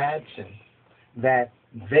Hunter Madsen, that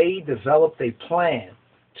they developed a plan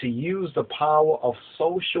to use the power of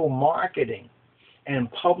social marketing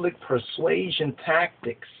and public persuasion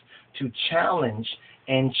tactics to challenge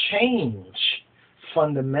and change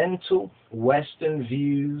fundamental Western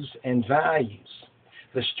views and values.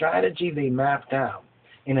 The strategy they mapped out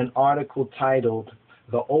in an article titled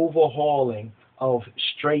The Overhauling of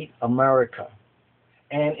Straight America,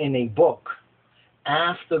 and in a book,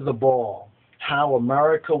 After the Ball, How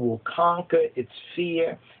America Will Conquer Its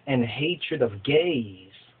Fear and Hatred of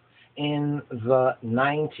Gays in the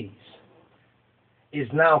 90s, is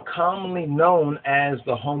now commonly known as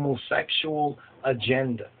the homosexual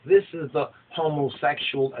agenda. This is the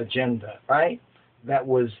homosexual agenda, right? That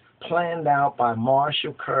was planned out by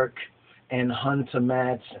Marshall Kirk and Hunter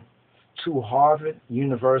Madsen, two Harvard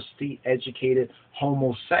University educated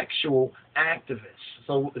homosexual activists.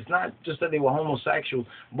 So it's not just that they were homosexual,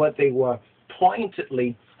 but they were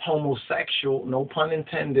pointedly homosexual, no pun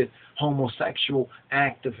intended, homosexual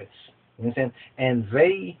activists. You understand? And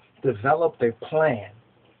they developed a plan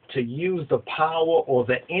to use the power or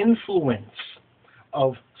the influence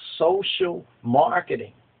of social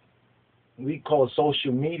marketing, we call it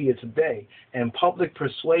social media today, and public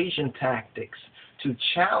persuasion tactics to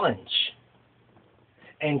challenge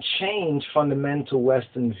and change fundamental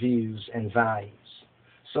Western views and values.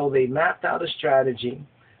 So they mapped out a strategy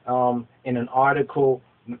in an article.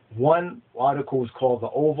 One article was called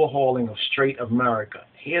The Overhauling of Straight America.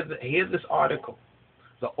 Hear this article,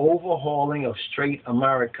 The Overhauling of Straight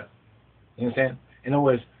America. You understand? In other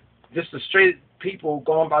words, just the straight people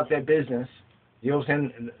going about their business. You know what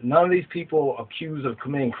I'm saying? None of these people are accused of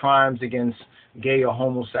committing crimes against gay or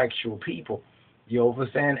homosexual people. You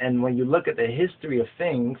understand? And when you look at the history of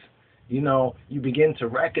things, you begin to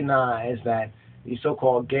recognize that these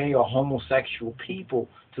so-called gay or homosexual people,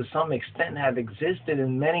 to some extent, have existed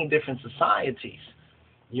in many different societies.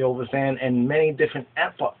 You understand? And many different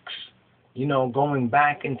epochs. Going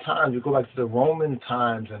back in time, you go back to the Roman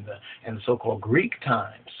times and the so-called Greek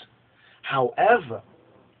times. However,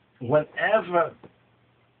 whenever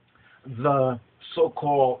the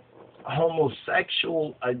so-called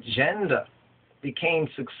homosexual agenda became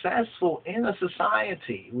successful in a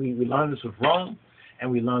society, we learned this with Rome and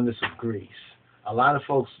we learned this with Greece. A lot of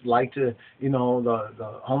folks like to,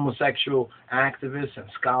 the homosexual activists and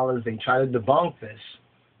scholars, they try to debunk this.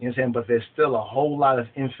 But there's still a whole lot of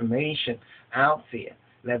information out there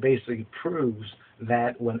that basically proves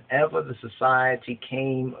that whenever the society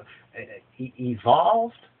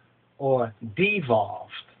evolved or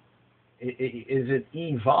devolved, is it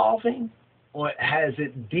evolving or has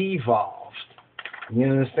it devolved? You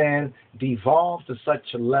understand? Devolved to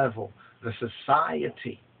such a level, the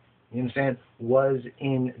society, was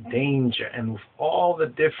in danger. And with all the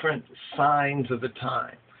different signs of the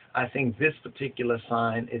time, I think this particular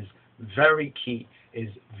sign is very key, is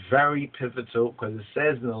very pivotal, because it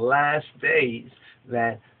says in the last days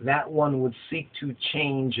that one would seek to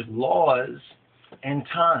change laws and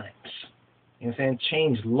times.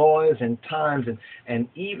 Change laws and times, and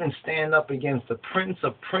even stand up against the Prince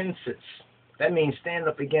of Princes. That means stand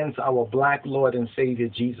up against our black Lord and Savior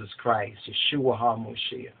Jesus Christ, Yeshua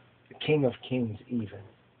HaMoshiach, the King of Kings even,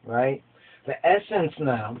 right? The essence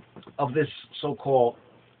now of this so-called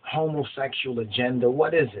homosexual agenda,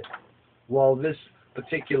 what is it? Well, this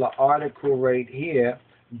particular article right here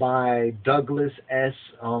by Douglas S.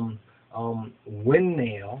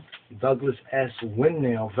 Windnail,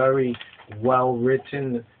 very well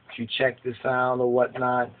written. If you check this out or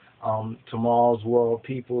whatnot, Tomorrow's World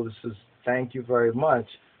people, this is, thank you very much,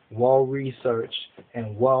 well researched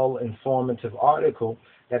and well informative article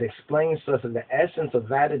that explains to us that the essence of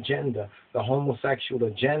that agenda, the homosexual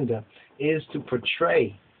agenda, is to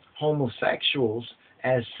portray homosexuals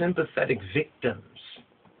as sympathetic victims,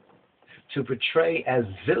 to portray as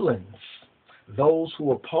villains those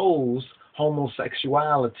who oppose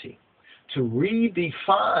homosexuality, to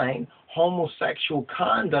redefine homosexual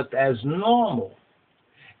conduct as normal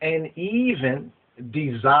and even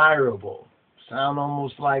desirable. Sound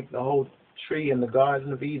almost like the whole tree in the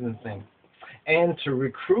Garden of Eden thing. And to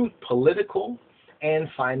recruit political and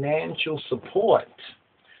financial support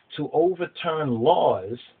to overturn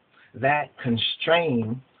laws that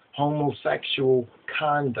constrain homosexual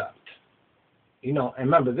conduct. And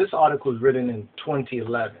remember, this article was written in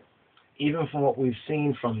 2011. Even from what we've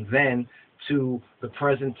seen from then to the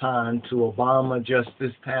present time, to Obama just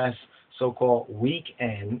this past so-called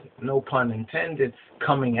weekend, no pun intended,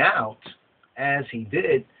 coming out as he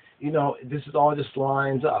did, this is all just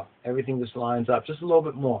lines up. Everything just lines up, just a little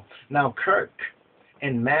bit more. Now, Kirk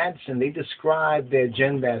and Madsen, they describe their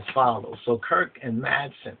agenda as follows. So Kirk and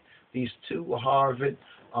Madsen, these two Harvard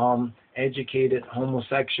educated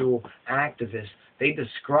homosexual activists, they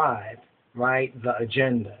describe, the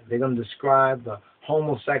agenda. They're going to describe the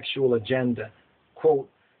homosexual agenda. Quote,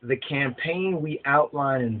 the campaign we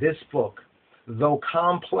outline in this book, though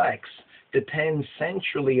complex, depends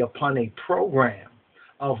centrally upon a program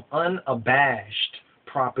of unabashed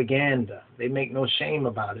propaganda. They make no shame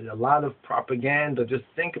about it. A lot of propaganda. Just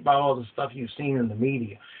think about all the stuff you've seen in the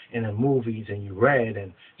media, in the movies, and you read,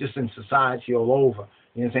 and just in society all over.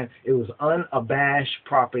 You understand? It was unabashed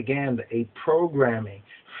propaganda, a programming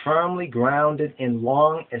firmly grounded in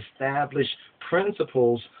long-established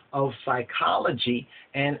principles of psychology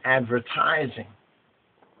and advertising.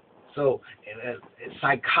 So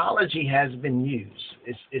psychology has been used.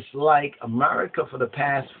 It's like America for the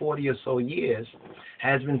past 40 or so years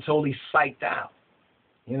has been totally psyched out.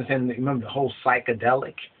 You understand? Remember the whole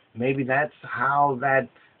psychedelic? Maybe that's how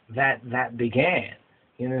that began.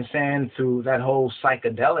 You understand? Through that whole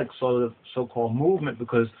psychedelic so-called movement,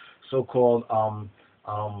 because so-called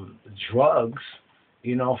drugs,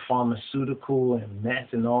 pharmaceutical and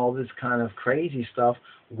meth and all this kind of crazy stuff,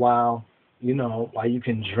 while you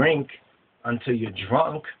can drink until you're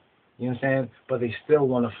drunk, you understand? But they still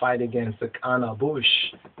want to fight against the cannabis,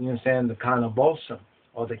 you understand, the cannabosum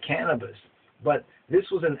or the cannabis. But this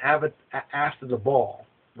was in After the Ball,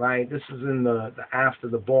 right? This is in the After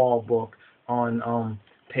the Ball book on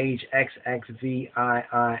page XXVII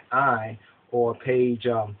or page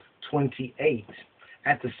 28.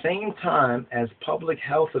 At the same time as public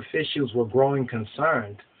health officials were growing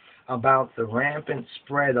concerned about the rampant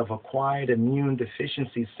spread of acquired immune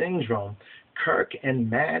deficiency syndrome, Kirk and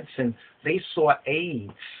Madsen, they saw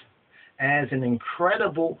AIDS as an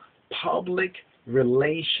incredible public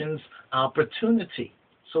relations opportunity.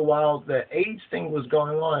 So while the AIDS thing was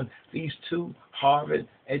going on, these two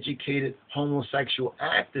Harvard-educated homosexual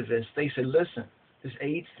activists, they said, listen, this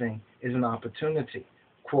AIDS thing is an opportunity.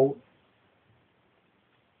 Quote,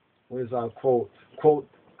 where's our quote? Quote,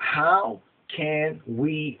 how can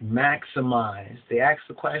we maximize, they asked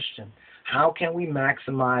the question, how can we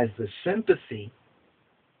maximize the sympathy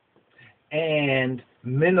and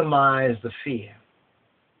minimize the fear?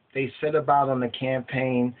 They set about on the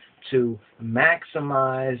campaign to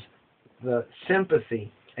maximize the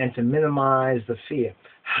sympathy and to minimize the fear.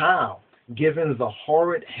 How, given the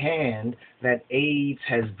horrid hand that AIDS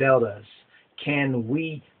has dealt us, can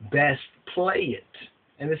we best play it?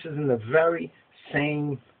 And this is in the very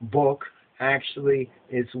same book. Actually,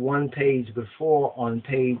 it's one page before, on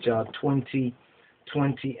page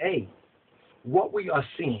 2028. What we are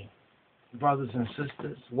seeing, brothers and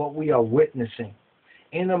sisters, what we are witnessing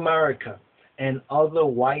in America and other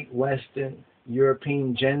white Western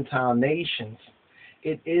European Gentile nations,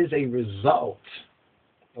 it is a result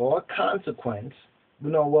or a consequence.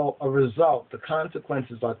 A result. The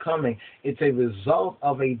consequences are coming. It's a result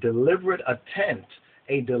of a deliberate attempt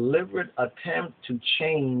to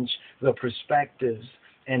change the perspectives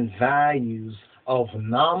and values of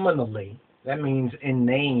nominally, that means in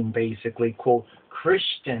name basically, quote,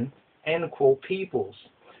 Christian, end quote, peoples,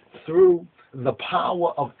 through the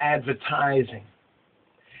power of advertising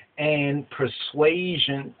and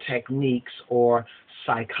persuasion techniques or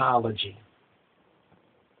psychology.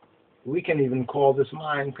 We can even call this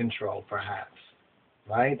mind control, perhaps,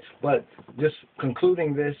 right? But just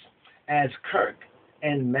concluding this, as Kirk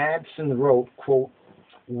and Madsen wrote, quote,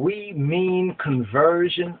 we mean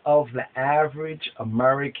conversion of the average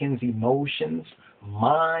American's emotions,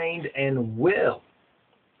 mind, and will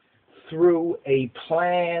through a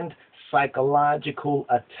planned psychological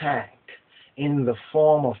attack in the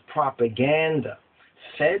form of propaganda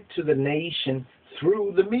fed to the nation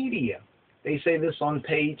through the media. They say this on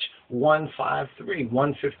page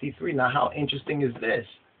 153. Now, how interesting is this?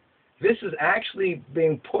 This is actually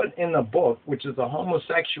being put in a book, which is a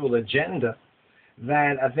homosexual agenda,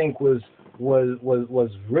 that I think was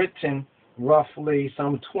written roughly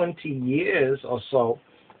some 20 years or so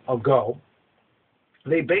ago.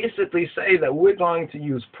 They basically say that we're going to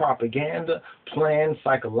use propaganda, planned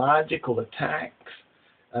psychological attack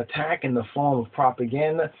in the form of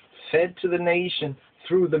propaganda fed to the nation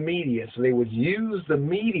through the media. So they would use the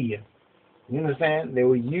media, you understand? They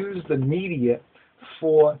would use the media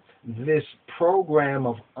for this program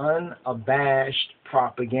of unabashed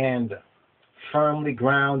propaganda, firmly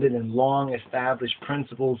grounded in long-established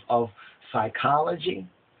principles of psychology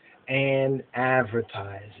and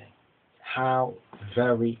advertising. How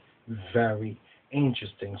very, very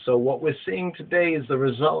interesting. So what we're seeing today is the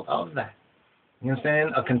result of that. You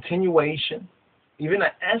understand? A continuation, even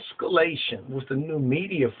an escalation with the new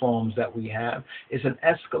media forms that we have. Is an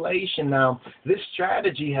escalation. Now, this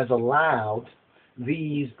strategy has allowed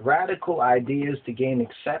these radical ideas to gain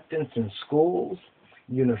acceptance in schools,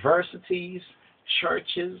 universities,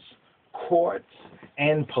 churches, courts,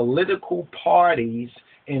 and political parties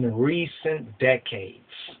in recent decades.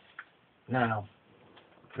 Now,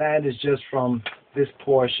 that is just from this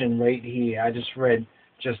portion right here. I just read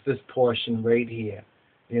just this portion right here.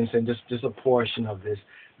 You know what I'm saying? Just a portion of this.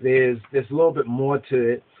 There's a little bit more to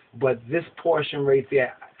it, but this portion right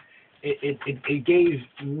there, it gave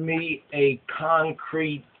me a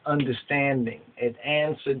concrete understanding. It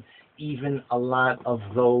answered even a lot of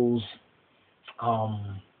those,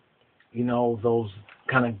 those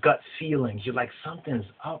kind of gut feelings. You're like, something's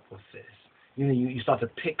up with this. You know, you start to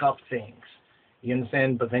pick up things. You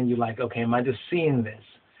understand? But then you're like, okay, am I just seeing this?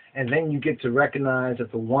 And then you get to recognize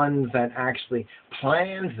that the ones that actually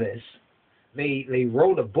planned this, they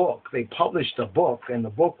wrote a book, they published a book, and the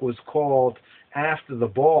book was called After the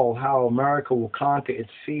Ball, How America Will Conquer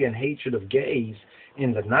Its Fear and Hatred of Gays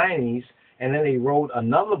in the 90s. And then they wrote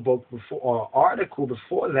another book or article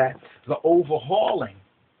before that, The Overhauling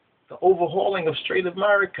of Straight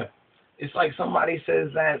America. It's like somebody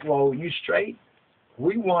says that, well, you straight?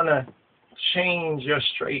 We want to change your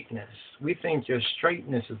straightness. We think your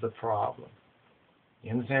straightness is the problem.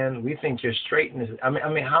 You understand? We think your straightness. I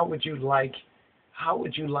mean, how would you like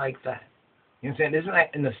that? You understand? Isn't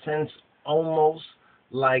that in a sense almost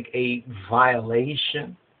like a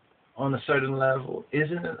violation on a certain level?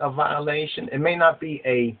 Isn't it a violation? It may not be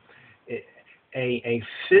a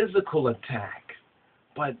physical attack,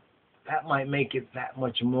 but that might make it that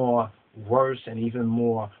much more worse and even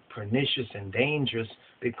more pernicious and dangerous,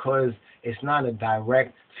 because it's not a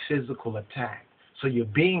direct physical attack. So you're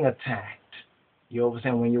being attacked. You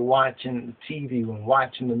understand? When you're watching TV, when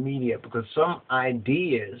watching the media, because some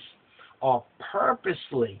ideas are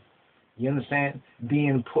purposely, you understand,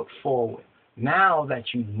 being put forward. Now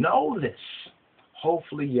that you know this,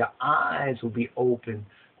 hopefully your eyes will be open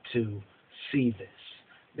to see this.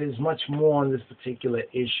 There's much more on this particular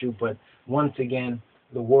issue, but once again,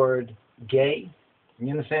 the word gay, you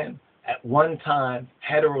understand? At one time,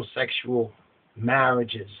 heterosexual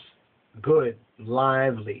marriages, good,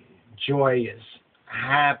 lively, joyous,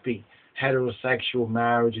 happy heterosexual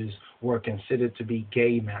marriages were considered to be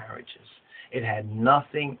gay marriages. It had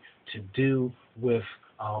nothing to do with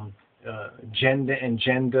gender and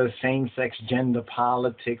gender, same-sex gender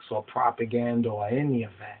politics or propaganda or any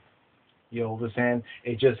of that. You understand?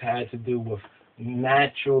 It just had to do with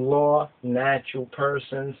natural law, natural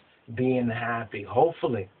persons being happy.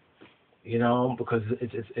 Hopefully, you know, because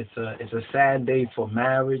it's a sad day for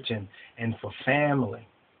marriage and for family.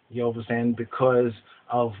 You understand? Because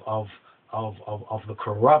of the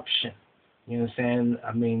corruption. You understand?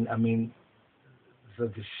 I mean the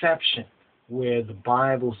deception, where the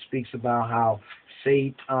Bible speaks about how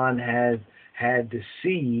Satan had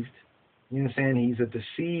deceived. You understand? He's a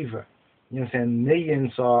deceiver. You understand?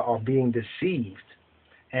 Millions are being deceived.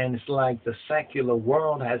 And it's like the secular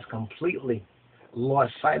world has completely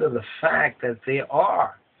lost sight of the fact that there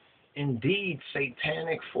are indeed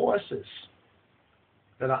satanic forces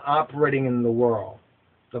that are operating in the world.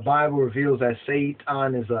 The Bible reveals that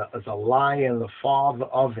Satan is a liar and the father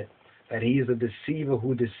of it, that he is a deceiver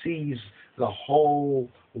who deceives the whole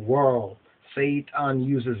world. Satan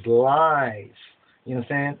uses lies. You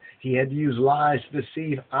understand? He had to use lies to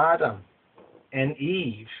deceive Adam and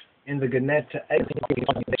Eve in the Garden